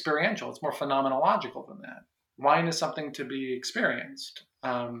more experiential. It's more phenomenological than that. Wine is something to be experienced,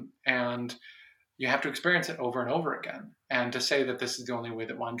 and you have to experience it over and over again. And to say that this is the only way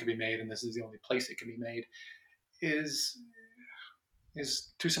that wine can be made and this is the only place it can be made is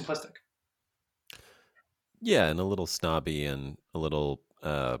too simplistic. Yeah, and a little snobby, and a little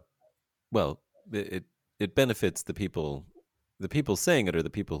it benefits the people saying it are the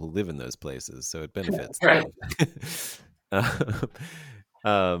people who live in those places, so it benefits right.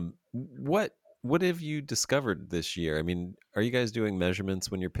 them. What have you discovered this year? I mean, are you guys doing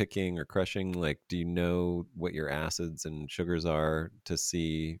measurements when you're picking or crushing? Like, do you know what your acids and sugars are to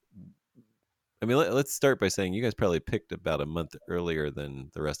see? I mean, let's start by saying you guys probably picked about a month earlier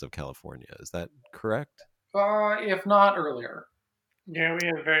than the rest of California. Is that correct? If not earlier. Yeah, we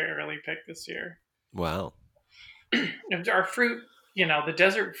had a very early pick this year. Wow. Our fruit, the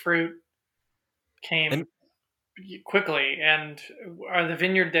desert fruit came quickly, and the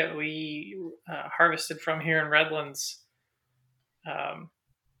vineyard that we harvested from here in Redlands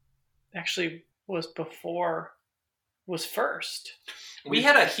actually was first. We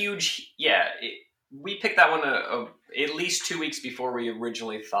had a huge, we picked that one at least 2 weeks before we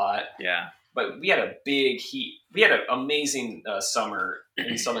originally thought. Yeah. But we had a big heat. We had an amazing summer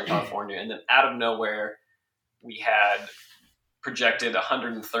in Southern California, and then out of nowhere, we had projected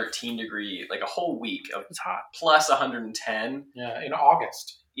 113 degree, like a whole week of It's hot. plus 110. Yeah, in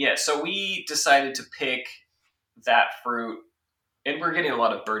August. Yeah, so we decided to pick that fruit, and we're getting a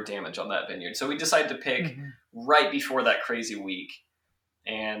lot of bird damage on that vineyard. So we decided to pick right before that crazy week,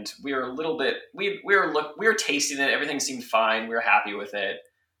 and we were a little bit. We were tasting it. Everything seemed fine. We were happy with it.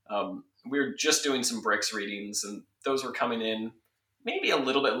 We were just doing some Brix readings, and those were coming in maybe a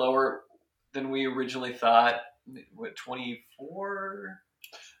little bit lower than we originally thought. What, 24?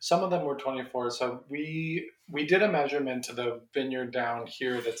 Some of them were 24. So we did a measurement to the vineyard down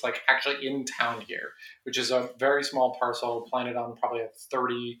here that's like actually in town here, which is a very small parcel planted on probably a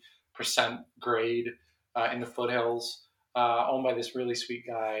 30% grade in the foothills, owned by this really sweet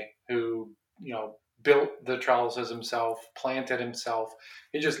guy who, built the trellises himself, planted himself.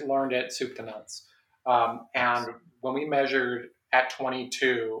 He just learned it soup to nuts. And when we measured at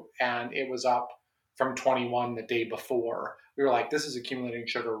 22 and it was up from 21 the day before, we were like, this is accumulating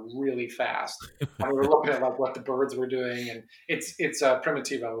sugar really fast. And we were looking at like what the birds were doing, and it's a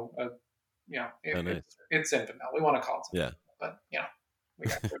Primitivo, Nice. it's Zinfandel. We want to call it Zinfandel, but we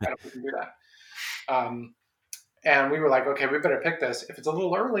can do that. And we were like, okay, we better pick this. If it's a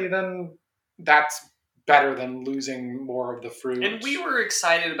little early, then that's better than losing more of the fruit. And we were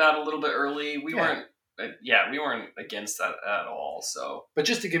excited about it a little bit early. We weren't against that at all. So, but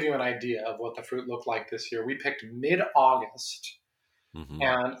just to give you an idea of what the fruit looked like this year, we picked mid-August,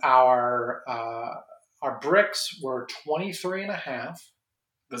 and our Brix were 23.5.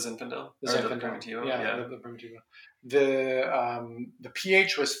 The Zinfandel? The Primitivo. Yeah, the Primitivo. The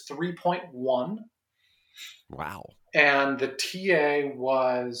pH was 3.1. Wow. And the TA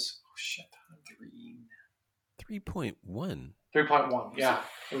was 3.1. 3.1. Yeah,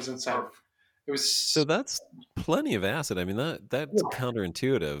 it was insane. It was so that's plenty of acid. I mean, that's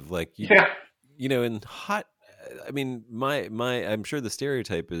counterintuitive. Like in hot. I mean, I'm sure the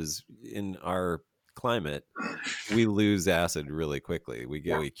stereotype is in our climate, we lose acid really quickly. We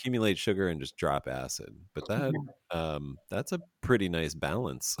accumulate sugar and just drop acid. But that's a pretty nice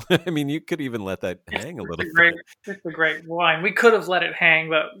balance. I mean, you could even let that hang a little bit. It's a great wine. We could have let it hang,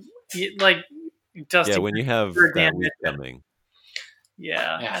 but when you have that week coming.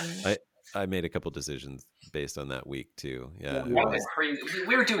 Yeah. I made a couple decisions based on that week too. Yeah, That was crazy.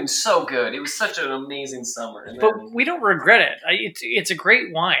 We were doing so good. It was such an amazing summer. And But we don't regret it. It's a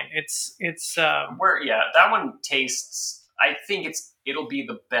great wine. that one tastes. I think it'll be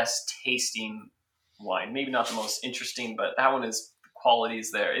the best tasting wine. Maybe not the most interesting, but that one is quality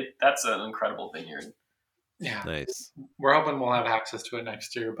is there. That's an incredible vineyard. Yeah, nice. We're hoping we'll have access to it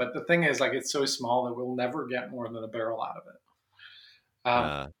next year. But the thing is, like, it's so small that we'll never get more than a barrel out of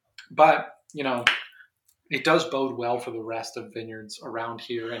it. But it does bode well for the rest of vineyards around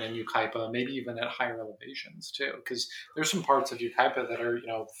here and in Yucaipa, maybe even at higher elevations too, because there's some parts of Yucaipa that are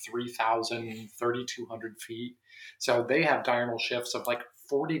 3,000, 3,200 feet. So they have diurnal shifts of like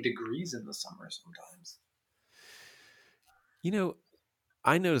 40 degrees in the summer sometimes.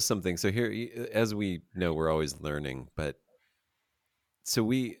 I noticed something. So here, as we know, we're always learning, but so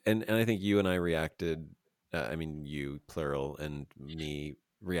and I think you and I reacted, you plural and me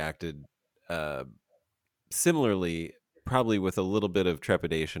reacted similarly, probably with a little bit of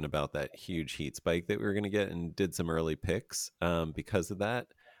trepidation about that huge heat spike that we were going to get, and did some early picks because of that.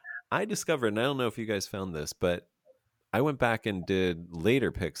 I discovered, and I don't know if you guys found this, but I went back and did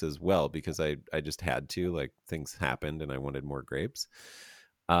later picks as well because I just had to, like, things happened and I wanted more grapes.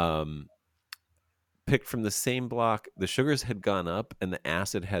 Picked from the same block. The sugars had gone up and the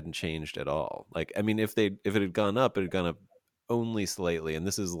acid hadn't changed at all. Like, I mean, if it had gone up, it had gone up only slightly. And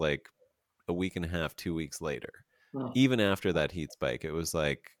this is like a week and a half, 2 weeks later. Even after that heat spike, it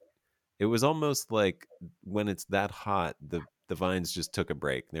was almost like when it's that hot, the vines just took a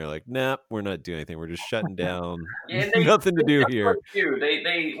break. They're like, nah, we're not doing anything. We're just shutting down. Nothing to do here.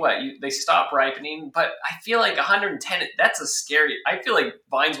 They stop ripening, but I feel like 110. That's a scary. I feel like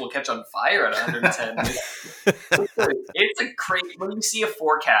vines will catch on fire at 110. It's a crazy. When you see a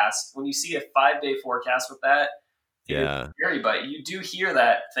 5-day forecast with that, yeah, it's scary. But you do hear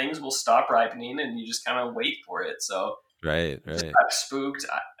that things will stop ripening, and you just kind of wait for it. So right. Just got spooked.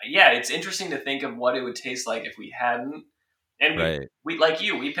 It's interesting to think of what it would taste like if we hadn't. And we like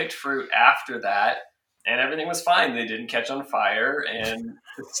you, we picked fruit after that, and everything was fine. They didn't catch on fire, and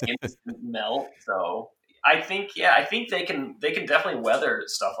the skin didn't melt. So I think they can definitely weather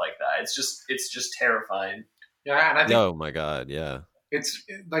stuff like that. It's just terrifying. Yeah, and I think, oh my God, yeah. It's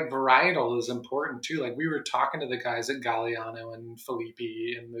like varietal is important too. Like we were talking to the guys at Galliano and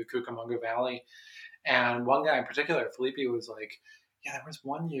Filippi in the Cucamonga Valley, and one guy in particular, Filippi, was like, "Yeah, there was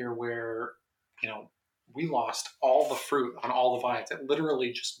one year where we lost all the fruit on all the vines. It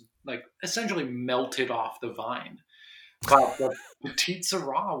literally just like essentially melted off the vine. But the Petite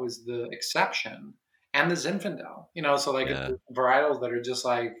Syrah was the exception, and the Zinfandel. So like varietals that are just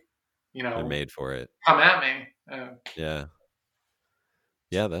like, they're made for it. Come at me. Yeah,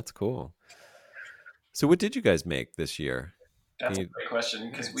 that's cool. So what did you guys make this year? That's a great question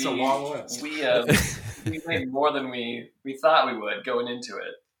because a long list. We made more than we thought we would going into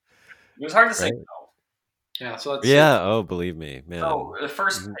it. It was hard to say no. Yeah, so let's oh, believe me, man. Oh, the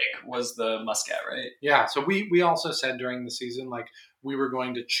first pick was the Muscat, right? Yeah, so we also said during the season, like, we were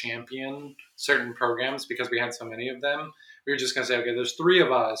going to champion certain programs because we had so many of them. We were just going to say, okay, there's 3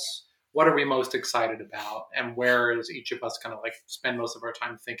 of us. What are we most excited about? And where is each of us going to, like, spend most of our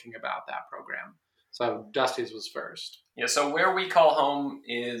time thinking about that program? So Dusty's was first. Yeah, so where we call home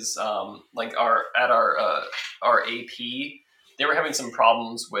is like our AP. They were having some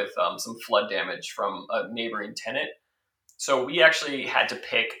problems with some flood damage from a neighboring tenant. So we actually had to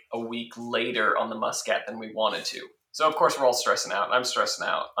pick a week later on the Muscat than we wanted to. So, of course, we're all stressing out. I'm stressing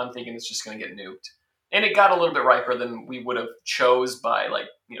out. I'm thinking it's just going to get nuked. And it got a little bit riper than we would have chose by, like,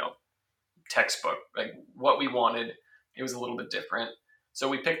 textbook. Like, what we wanted, it was a little bit different. So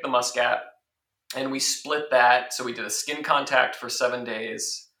we picked the Muscat, and we split that. So we did a skin contact for 7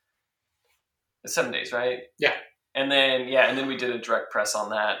 days. 7 days, right? Yeah. And then we did a direct press on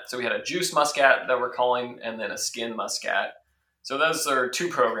that. So we had a juice Muscat that we're calling, and then a skin Muscat. So those are 2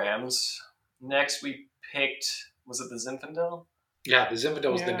 programs. Next we picked, was it the Zinfandel? Yeah, the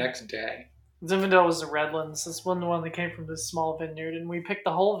Zinfandel was the next day. Zinfandel was the Redlands. This one, the one that came from this small vineyard, and we picked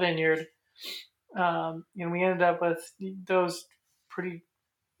the whole vineyard. We ended up with those pretty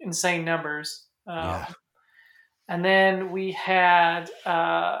insane numbers. And then we had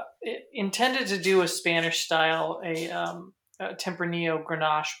intended to do a Spanish style, a Tempranillo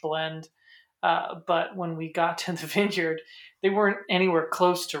Grenache blend. But when we got to the vineyard, they weren't anywhere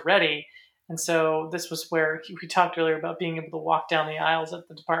close to ready. And so this was where we talked earlier about being able to walk down the aisles at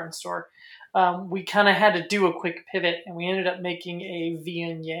the department store. We kind of had to do a quick pivot, and we ended up making a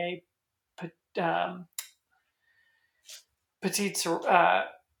Viognier Petit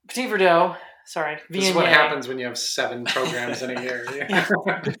Verdot sorry, This is what happens when you have 7 programs in a year.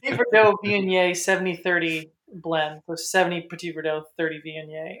 Petit Verdot Viognier 70-30 blend, so 70 Petit Verdot, 30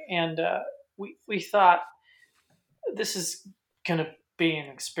 Viognier, and we thought this is going to be an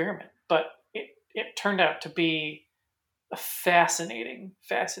experiment, but it turned out to be a fascinating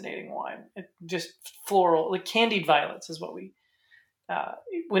wine. It just floral, like candied violets is what we.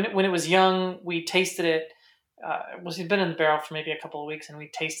 When it was young, we tasted it. It'd been in the barrel for maybe a couple of weeks, and we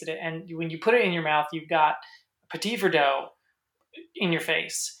tasted it. And when you put it in your mouth, you've got Petit Verdot in your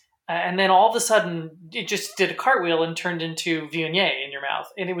face, and then all of a sudden, it just did a cartwheel and turned into Viognier in your mouth.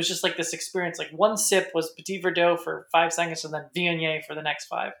 And it was just like this experience. Like one sip was Petit Verdot for 5 seconds, and then Viognier for the next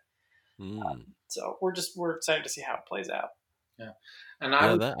 5. So we're excited to see how it plays out. Yeah, and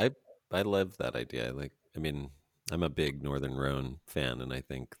I love that idea. I'm a big Northern Rhone fan, and I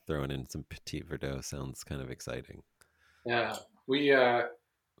think throwing in some Petit Verdot sounds kind of exciting. Yeah,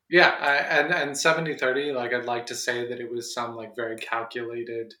 and 70-30, like I'd like to say that it was some like very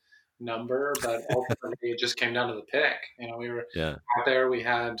calculated number, but ultimately it just came down to the pick. We were out there, we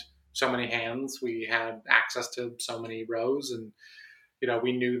had so many hands, we had access to so many rows, and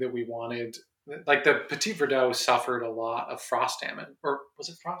we knew that we wanted, like, the Petit Verdot suffered a lot of frost damage, or was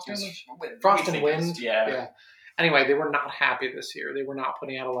it frost damage? Frost and wind. Yeah. Anyway, they were not happy this year. They were not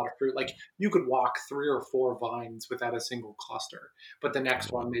putting out a lot of fruit. Like, you could walk 3 or 4 vines without a single cluster, but the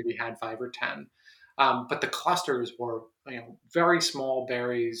next one maybe had 5 or 10. But the clusters were, very small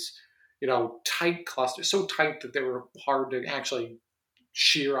berries, tight clusters, so tight that they were hard to actually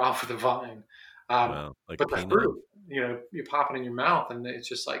shear off of the vine. Wow, like but the fruit, you pop it in your mouth, and it's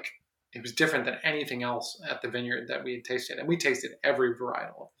just like, it was different than anything else at the vineyard that we had tasted. And we tasted every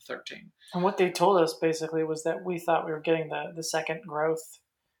varietal of the 13. And what they told us basically was that we thought we were getting the second growth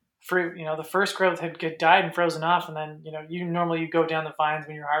fruit. The first growth had died and frozen off. And then, you normally go down the vines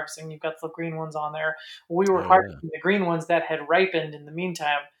when you're harvesting, you've got the green ones on there. We were harvesting the green ones that had ripened in the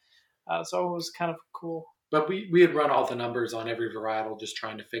meantime. So it was kind of cool. But we had run all the numbers on every varietal, just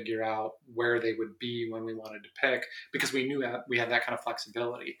trying to figure out where they would be when we wanted to pick, because we knew that we had that kind of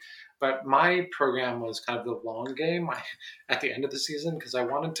flexibility. But my program was kind of the long game at the end of the season, because I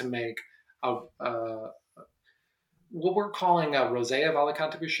wanted to make what we're calling a Rosé of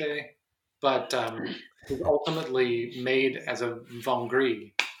Alicante Bouschet, but was ultimately made as a Vin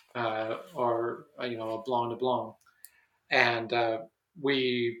Gris, or a Blanc de Blanc, and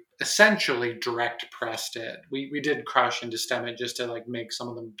we essentially direct pressed it. We did crush and destem it just to like make some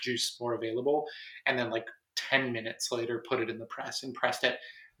of the juice more available, and then like 10 minutes later put it in the press and pressed it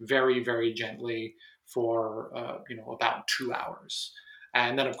very, very gently for about 2 hours.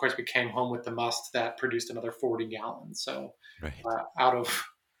 And then of course we came home with the must that produced another 40 gallons. So out of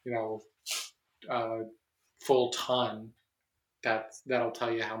full ton, that'll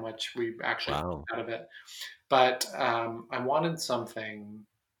tell you how much we actually got out of it. But I wanted something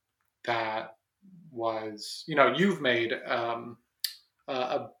that was, you've made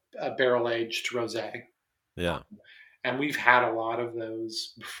a barrel-aged rosé. Yeah. And we've had a lot of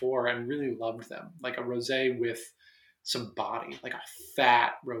those before and really loved them. Like a rosé with some body, like a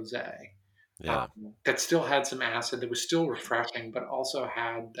fat rosé. Yeah. That still had some acid, that was still refreshing, but also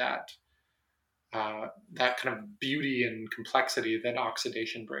had that kind of beauty and complexity that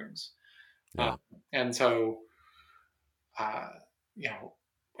oxidation brings. Yeah. And so,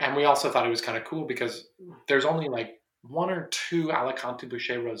 and we also thought it was kind of cool because there's only like 1 or 2 Alicante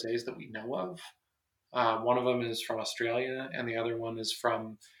Bouschet rosés that we know of. One of them is from Australia, and the other one is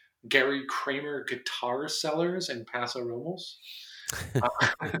from Gary Kramer Guitar Cellars in Paso Robles.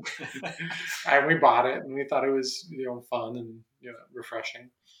 And we bought it, and we thought it was fun and refreshing.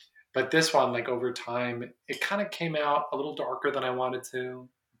 But this one, like, over time, it kind of came out a little darker than I wanted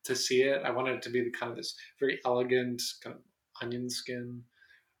to see it. I wanted it to be the kind of this very elegant kind of onion skin,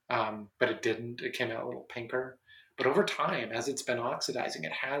 but it didn't. It came out a little pinker. But over time, as it's been oxidizing,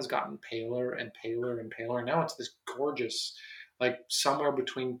 it has gotten paler and paler and paler. And now it's this gorgeous, like somewhere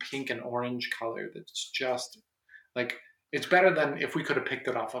between pink and orange color that's just like, it's better than if we could have picked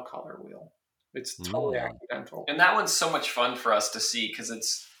it off a color wheel. It's totally accidental. And that one's so much fun for us to see because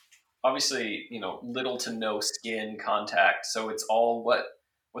it's obviously, little to no skin contact. So it's all what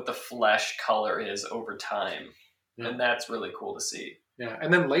the flesh color is over time. Yeah. And that's really cool to see. Yeah,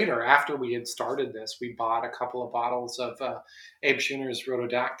 and then later, after we had started this, we bought a couple of bottles of Abe Schooner's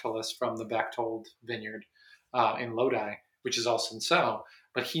Rhododactylus from the Bechtold Vineyard in Lodi, which is all Cinsault.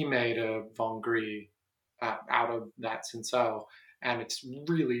 But he made a Vin Gris out of that Cinsault, and it's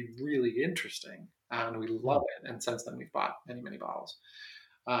really, really interesting, and we love it. And since then, we've bought many, many bottles.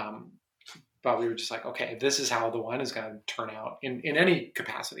 but we were just like, okay, this is how the wine is going to turn out in any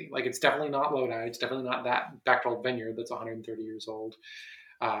capacity. Like, it's definitely not Lodi. It's definitely not that Bechtold vineyard that's 130 years old.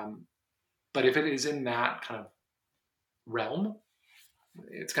 But if it is in that kind of realm,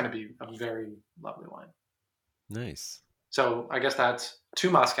 it's going to be a very lovely wine. Nice. So I guess that's 2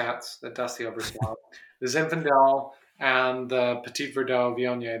 Muscats that Dusty oversaw. The Zinfandel and the Petit Verdot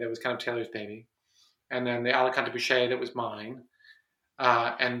Viognier that was kind of Taylor's baby. And then the Alicante Bouschet that was mine.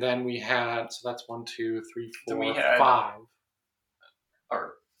 And then we had, so that's 1, 2, 3, 4, 5.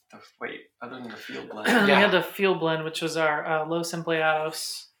 Or, other than the field blend. We had the field blend, which was our Los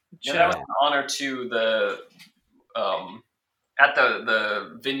Empleados. Yeah, that was an honor to the at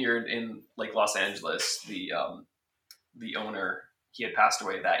the vineyard in Lake Los Angeles. The owner, he had passed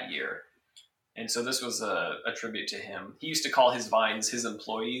away that year, and so this was a tribute to him. He used to call his vines his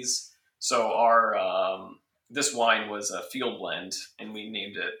employees. So our this wine was a field blend, and we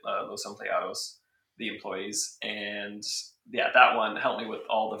named it Los Empleados, the employees. And yeah, that one helped me with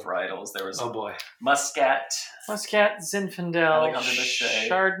all the varietals. There was Muscat, Zinfandel, Alicante Bouschet,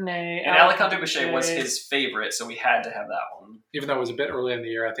 Chardonnay. and Alicante Bouschet was his favorite, so we had to have that one. Even though it was a bit early in the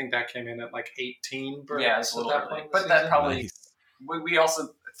year, I think that came in at like 18. Yeah, it's a little early, but that probably we also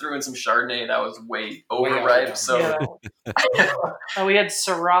threw in some Chardonnay that was way overripe. So we had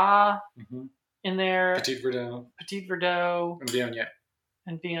Syrah in there, Petit Verdot, and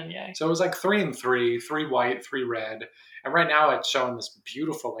Viognier. So it was like 3 and 3 white, 3 red, and right now it's showing this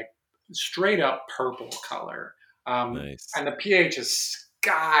beautiful, like straight up purple color. Nice. And the pH is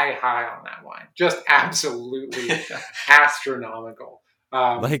sky high on that wine, just absolutely astronomical.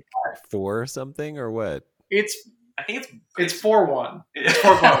 Like 4 something or what? I think it's 4-1. It's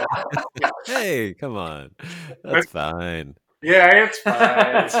 4-1. Hey, come on, that's fine. Yeah, it's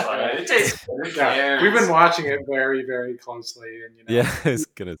fine. It's fine. It tastes good. Yeah. We've been watching it very, very closely, and Yeah, I was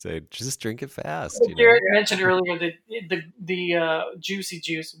gonna say, just drink it fast. Garrett mentioned earlier the juicy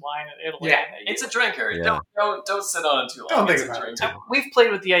juice wine in Italy. Yeah, it's a drinker. Yeah. Don't sit on it too long. Don't think about it. We've played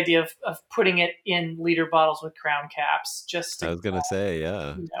with the idea of putting it in liter bottles with crown caps. I was gonna say,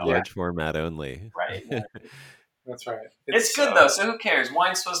 large format only. Right. That's right. It's good though, so who cares?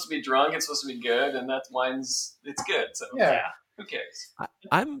 Wine's supposed to be drunk, it's supposed to be good, and it's good. So who cares?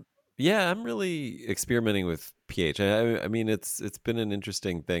 I'm really experimenting with pH. I mean, it's been an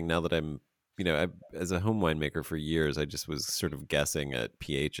interesting thing now that I'm, as a home winemaker for years, I just was sort of guessing at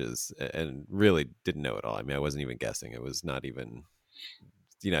pHs and really didn't know it all. I mean, I wasn't even guessing. It was not even,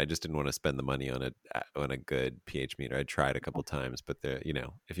 I just didn't want to spend the money on a good pH meter. I tried a couple times, but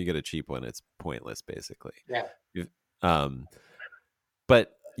if you get a cheap one, it's pointless basically. Yeah.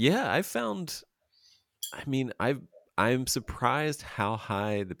 But yeah, I found, I'm surprised how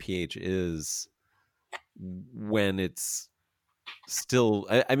high the pH is when it's still,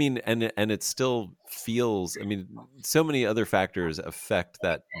 and it still feels, so many other factors affect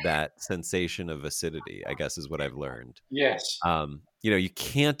that sensation of acidity, I guess is what I've learned. Yes. You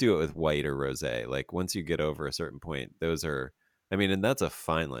can't do it with white or rosé. Like once you get over a certain point, those are, and that's a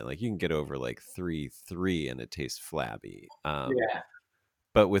fine line. Like you can get over like 3.3 and it tastes flabby.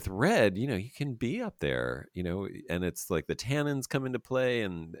 But with red, you can be up there, and it's like the tannins come into play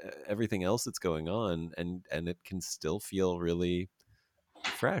and everything else that's going on, and it can still feel really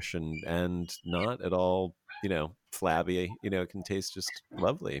fresh and not at all, flabby. It can taste just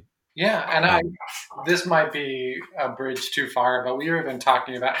lovely. Yeah, and this might be a bridge too far, but we were even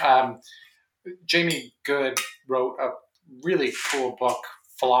talking about Jamie Good wrote a really cool book,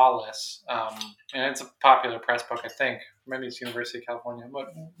 Flawless, and it's a popular press book, I think. Maybe it's University of California, but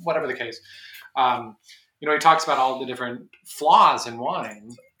whatever the case. He talks about all the different flaws in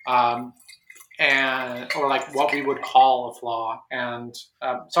wine, or like what we would call a flaw. And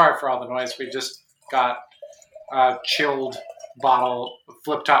sorry for all the noise. We just got a chilled bottle,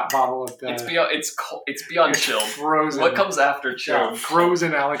 flip top bottle of the. It's beyond chilled. Frozen. What comes after chilled?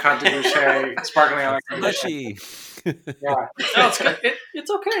 Frozen Alicante Bouschet, sparkling Alicante Bouschet. No, it's good.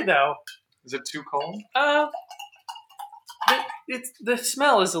 It's okay though. Is it too cold? The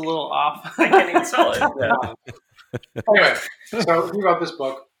smell is a little off. I can't even smell it. Yeah. Anyway, so he wrote this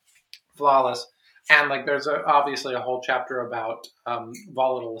book, Flawless, and like there's obviously a whole chapter about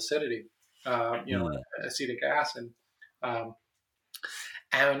volatile acidity, acetic acid,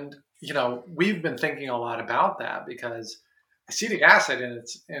 and we've been thinking a lot about that because acetic acid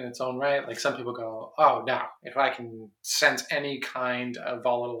in its own right, like some people go, oh, no, if I can sense any kind of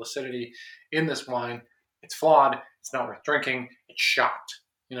volatile acidity in this wine, it's flawed, it's not worth drinking, it's shot,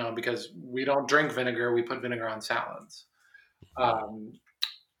 because we don't drink vinegar, we put vinegar on salads.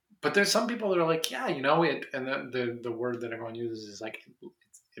 But there's some people that are like, yeah, it, and the word that everyone uses is like,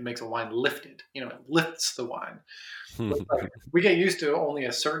 it makes a wine lifted. It lifts the wine. Like, we get used to only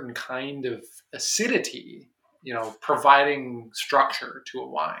a certain kind of acidity, providing structure to a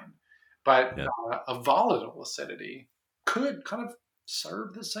wine. But a volatile acidity could kind of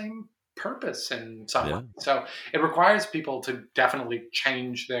serve the same purpose in some way. So it requires people to definitely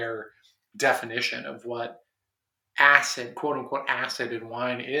change their definition of what acid, quote unquote, acid in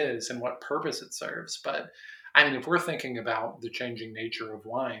wine is and what purpose it serves. But I mean, if we're thinking about the changing nature of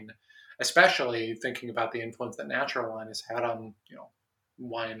wine, especially thinking about the influence that natural wine has had on,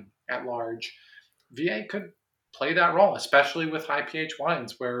 wine at large, VA could play that role, especially with high pH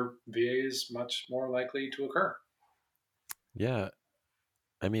wines where VA is much more likely to occur. Yeah.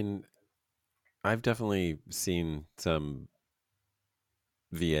 I mean, I've definitely seen some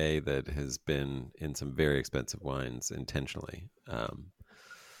VA that has been in some very expensive wines intentionally.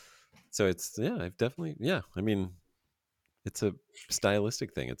 So it's, I've definitely, I mean, it's a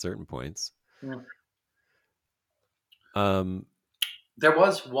stylistic thing at certain points. There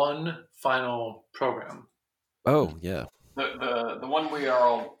was one final program. Oh, yeah. The one we are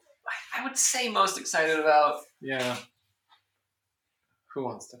all, I would say, most excited about. Yeah. Who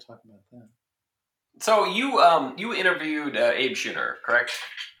wants to talk about that? So you interviewed Abe Schooner, correct?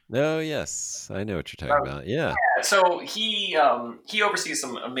 Oh, yes. I know what you're talking about. Yeah. So he oversees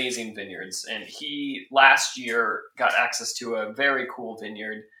some amazing vineyards, and he last year got access to a very cool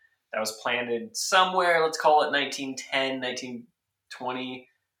vineyard that was planted somewhere, let's call it 1910, 1920,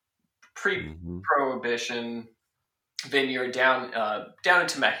 pre-prohibition vineyard down in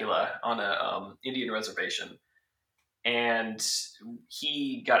Temecula on a Indian reservation. And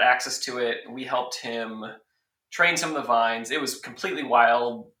he got access to it. We helped him train some of the vines. It was completely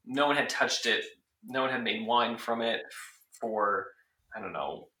wild. No one had touched it. No one had made wine from it for, I don't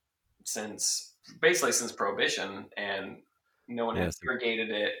know, since Prohibition, and no one had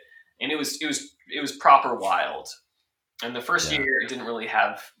irrigated it. And it was proper wild. And the first year, it didn't really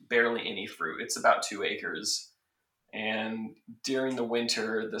have barely any fruit. It's about 2 acres. And during the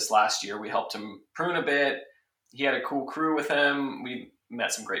winter, this last year, we helped him prune a bit. He had a cool crew with him. We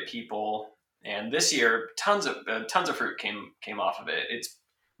met some great people, and this year, tons of fruit came off of it. It's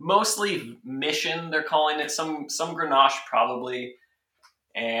mostly Mission, they're calling it, some Grenache probably,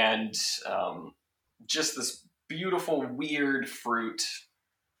 and just this beautiful, weird fruit.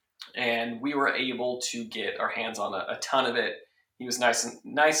 And we were able to get our hands on a ton of it. He was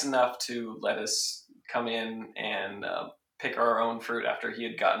nice enough to let us come in and pick our own fruit after he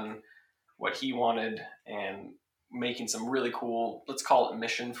had gotten what he wanted, and making some really cool, let's call it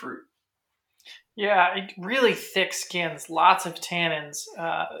Mission fruit. Yeah, really thick skins, lots of tannins.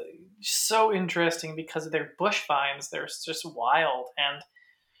 So interesting because of their bush vines. They're just wild, and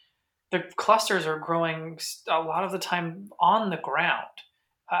the clusters are growing a lot of the time on the ground.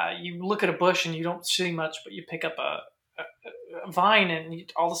 You look at a bush and you don't see much, but you pick up a vine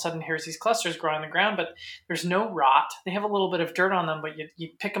and all of a sudden here's these clusters growing on the ground, but there's no rot. They have a little bit of dirt on them, but you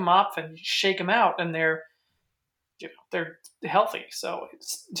pick them up and shake them out, and they're healthy. So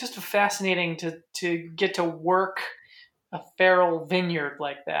it's just fascinating to get to work a feral vineyard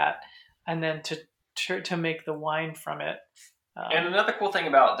like that, and then to make the wine from it. And another cool thing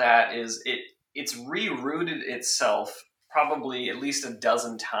about that is it's re-rooted itself probably at least a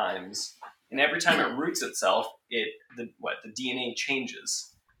dozen times, and every time it roots itself, the DNA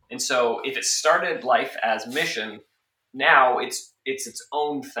changes. And so if it started life as Mission, now it's its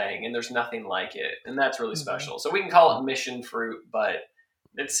own thing, and there's nothing like it, and that's really special. So we can call it Mission fruit, but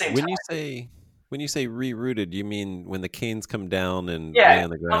at the same time, when you say re-rooted, you mean when the canes come down and lay on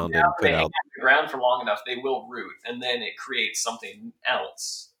the ground and put out the ground for long enough, they will root, and then it creates something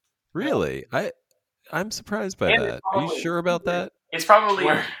else. Really? I'm surprised by that. Are you sure about that? It's probably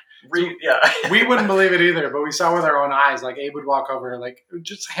We wouldn't believe it either, but we saw with our own eyes. Like Abe would walk over, like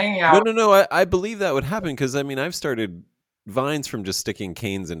just hanging out. No. I believe that would happen because I mean I've started vines from just sticking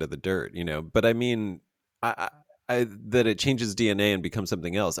canes into the dirt, But I mean, that it changes DNA and becomes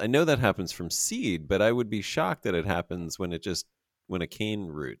something else. I know that happens from seed, but I would be shocked that it happens when a cane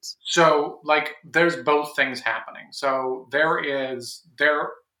roots. So, like, there's both things happening. So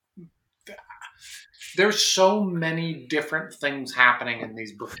there's so many different things happening in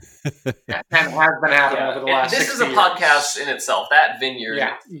these bushes, and has been happening over the last. This is a podcast in itself. That vineyard,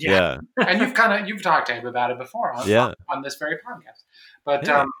 yeah. And you've talked to him about it before on this very podcast. But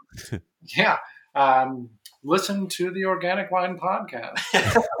listen to the Organic Wine Podcast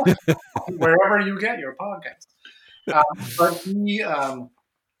wherever you get your podcast. But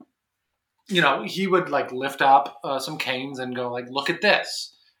he would like lift up some canes and go like, look at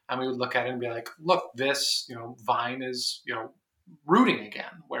this. And we would look at it and be like, look, this, vine is, rooting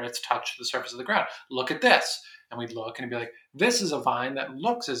again, where it's touched the surface of the ground. Look at this. And we'd look and it'd be like, this is a vine that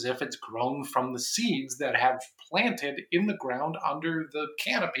looks as if it's grown from the seeds that have planted in the ground under the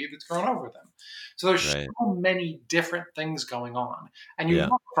canopy that's grown over them. So there's Right. so many different things going on. And you Yeah.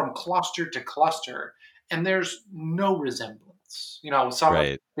 look from cluster to cluster, and there's no resemblance. You know, some are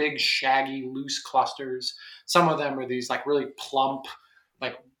Right. big, shaggy, loose clusters. Some of them are these like really plump,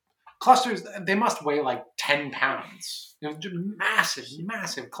 like clusters. They must weigh like 10 pounds. You know, just massive,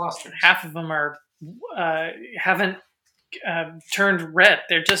 massive clusters. Half of them are haven't turned red.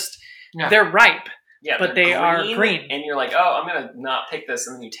 They're just Yeah. they're ripe. Yeah, But they're they are green. and you're like, oh, I'm gonna not pick this,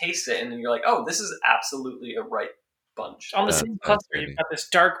 and then you taste it, and then you're like, oh, this is absolutely a ripe bunch. On the That's same cluster, fascinating. you've got this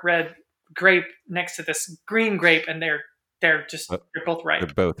dark red grape next to this green grape, and they're Oh, both ripe.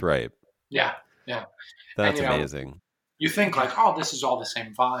 They're both ripe. Yeah. That's you know, amazing. You think like, oh, this is all the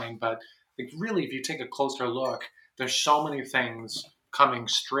same vine, but like really, if you take a closer look, there's so many things coming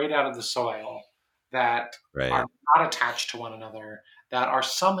straight out of the soil that Right. are not attached to one another, that are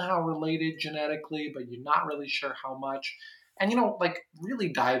somehow related genetically, but you're not really sure how much. And, you know, like really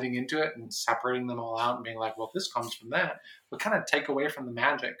diving into it and separating them all out and being like, well, this comes from that, would kind of take away from the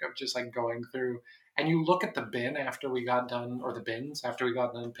magic of just like going through. And you look at the bin after we got done, or the bins after we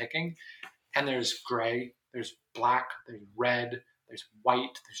got done picking, and there's gray, there's black, there's red, there's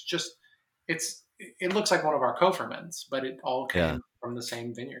white. There's just, it looks like one of our co-ferments, but it all came Yeah. from the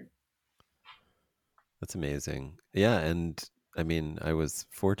same vineyard. That's amazing. Yeah, and I mean, I was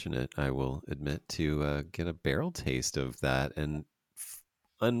fortunate, I will admit, to get a barrel taste of that, and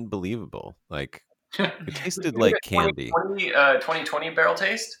unbelievable. Like, it tasted like candy. 2020 barrel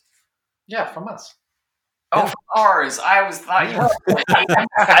taste. Yeah, from us. Oh, from ours. I thought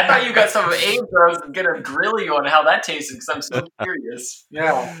you got some of Abe's. I was gonna grill you on how that tasted because I'm so curious.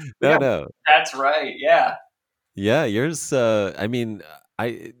 Yeah. No. That's right. Yeah. Yeah, yours. I mean,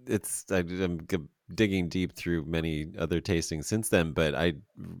 I'm digging deep through many other tastings since then, but it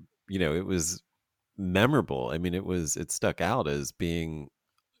was memorable. I mean, it stuck out as being.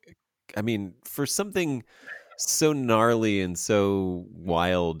 I mean, for something so gnarly and so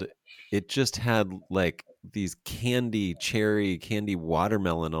wild, it just had like these candy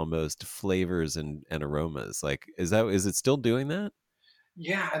watermelon almost flavors and aromas. Like, is it still doing that?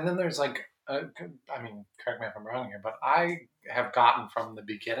 Yeah, and then there's like, I mean, correct me if I'm wrong here, but I have gotten from the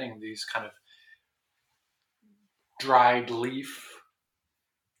beginning these kind of dried leaf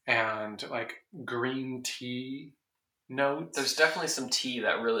and like green tea notes. There's definitely some tea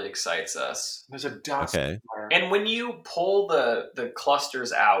that really excites us. There's a dust. Okay. And when you pull the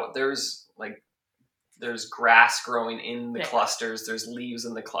clusters out, there's grass growing in the clusters. There's leaves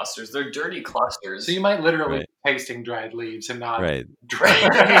in the clusters. They're dirty clusters. So you might literally Right. be tasting dried leaves and not Right.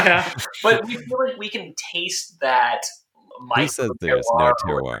 Yeah. But we feel like we can taste that. Who says there's no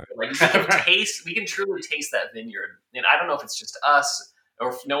terroir? Like we can truly taste that vineyard. And I don't know if it's just us or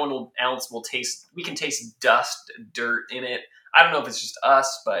if no one else will taste. We can taste dust, dirt in it. I don't know if it's just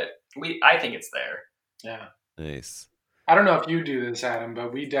us, but I think it's there. Yeah. Nice. I don't know if you do this, Adam,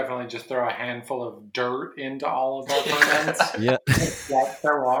 but we definitely just throw a handful of dirt into all of our ferments. Yeah. That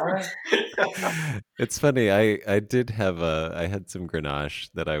terroir. It's funny. I did have I had some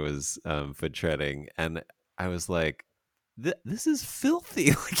Grenache that I was foot treading, and I was like, this is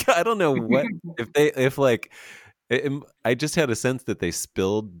filthy. Like, I don't know what I just had a sense that they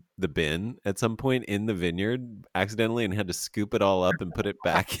spilled the bin at some point in the vineyard accidentally and had to scoop it all up and put it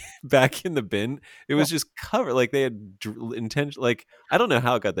back in the bin. It was just covered, like they had intention. Like, I don't know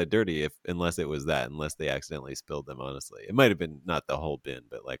how it got that dirty unless they accidentally spilled them. Honestly, it might have been not the whole bin,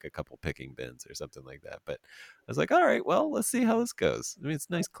 but like a couple picking bins or something like that. But I was like, all right, well, let's see how this goes. I mean, it's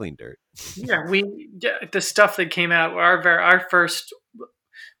nice, clean dirt. Yeah, the stuff that came out, our first,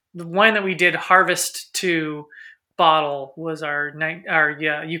 the wine that we did harvest to bottle was our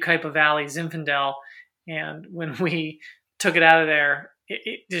Yucaipa Valley Zinfandel, and when we took it out of there,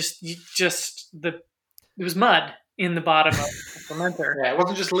 it was mud in the bottom of the fermenter. Yeah, it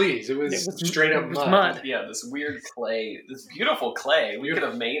wasn't just leaves. It was straight up mud. Yeah, this weird clay, this beautiful clay we could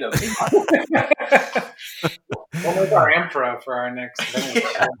have made of. We'll make our amphora for our next vintage.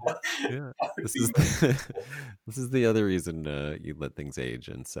 Yeah, this is the other reason you let things age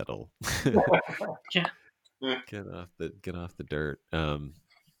and settle. Yeah. Get off the dirt.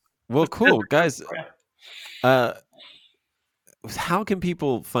 Well, cool, guys. How can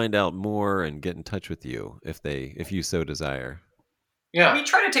people find out more and get in touch with you if you so desire? Yeah. We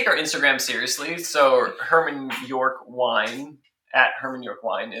try to take our Instagram seriously. So Herman York Wine at Herman York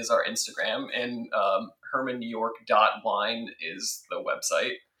Wine is our Instagram, and hermanyork.wine is the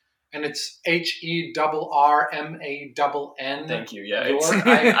website. and it's HERRMANN. Thank you. Yeah, York.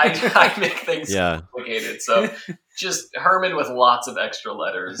 I make things complicated. So just Herman with lots of extra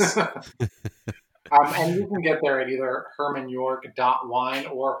letters. And you can get there at either hermanyork.wine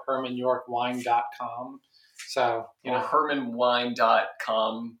or hermanyorkwine.com. So, or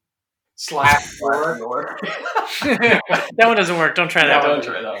hermanwine.com /York. That one doesn't work. Don't try that one. Don't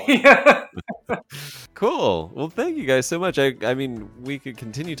try that one. Cool. Well, thank you guys so much. I mean, we could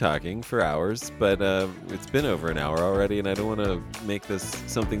continue talking for hours, but it's been over an hour already, and I don't want to make this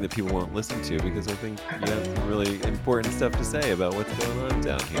something that people won't listen to, because I think you have some really important stuff to say about what's going on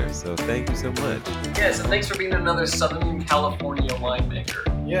down here. So thank you so much. Yes, and thanks for being another Southern California winemaker.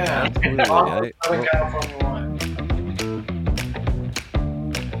 Yeah, absolutely. Southern California wine.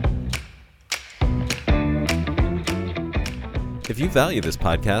 If you value this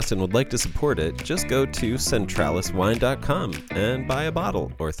podcast and would like to support it, just go to centraliswine.com and buy a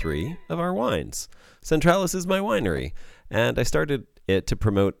bottle or 3 of our wines. Centralis is my winery, and I started it to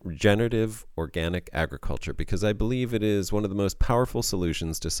promote regenerative organic agriculture because I believe it is one of the most powerful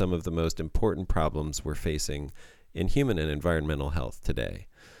solutions to some of the most important problems we're facing in human and environmental health today.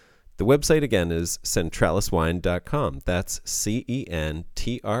 The website again is centraliswine.com. That's CENTRALAS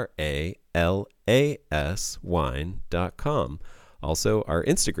wine.com. Also, our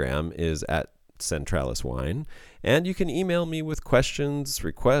Instagram is at centraliswine, and you can email me with questions,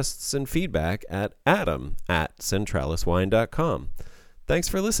 requests, and feedback at adam@centraliswine.com. Thanks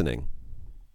for listening.